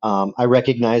I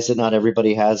recognize that not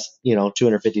everybody has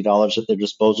 $250 at their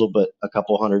disposal, but a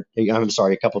couple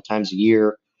times a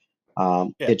year,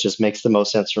 it just makes the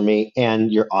most sense for me. And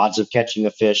your odds of catching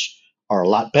a fish are a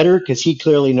lot better because he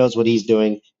clearly knows what he's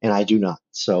doing and I do not.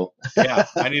 So yeah,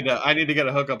 I need to get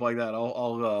a hookup like that.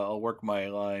 I'll work my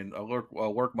line. I'll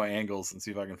work my angles and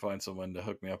see if I can find someone to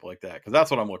hook me up like that, because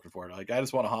that's what I'm looking for. I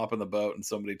just want to hop in the boat and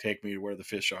somebody take me to where the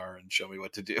fish are and show me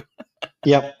what to do.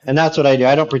 Yep, and that's what I do.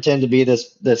 I don't pretend to be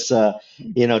this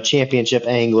championship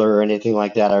angler or anything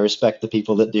like that. I respect the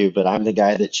people that do, but I'm the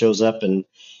guy that shows up and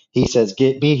he says,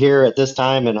 be here at this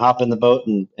time and hop in the boat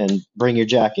and bring your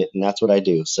jacket, and that's what I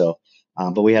do. So.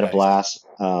 But we had a blast,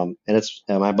 and it's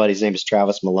my buddy's name is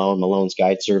Travis Malone. Malone's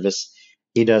Guide Service.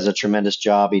 He does a tremendous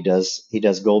job. He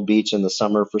does Gold Beach in the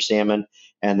summer for salmon,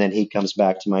 and then he comes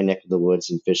back to my neck of the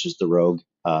woods and fishes the Rogue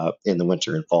in the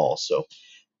winter and fall. So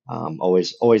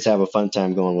always have a fun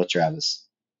time going with Travis.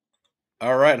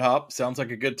 All right, Hop. Sounds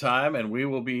like a good time, and we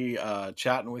will be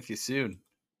chatting with you soon.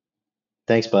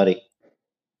 Thanks, buddy.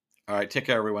 All right, take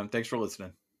care, everyone. Thanks for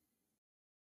listening.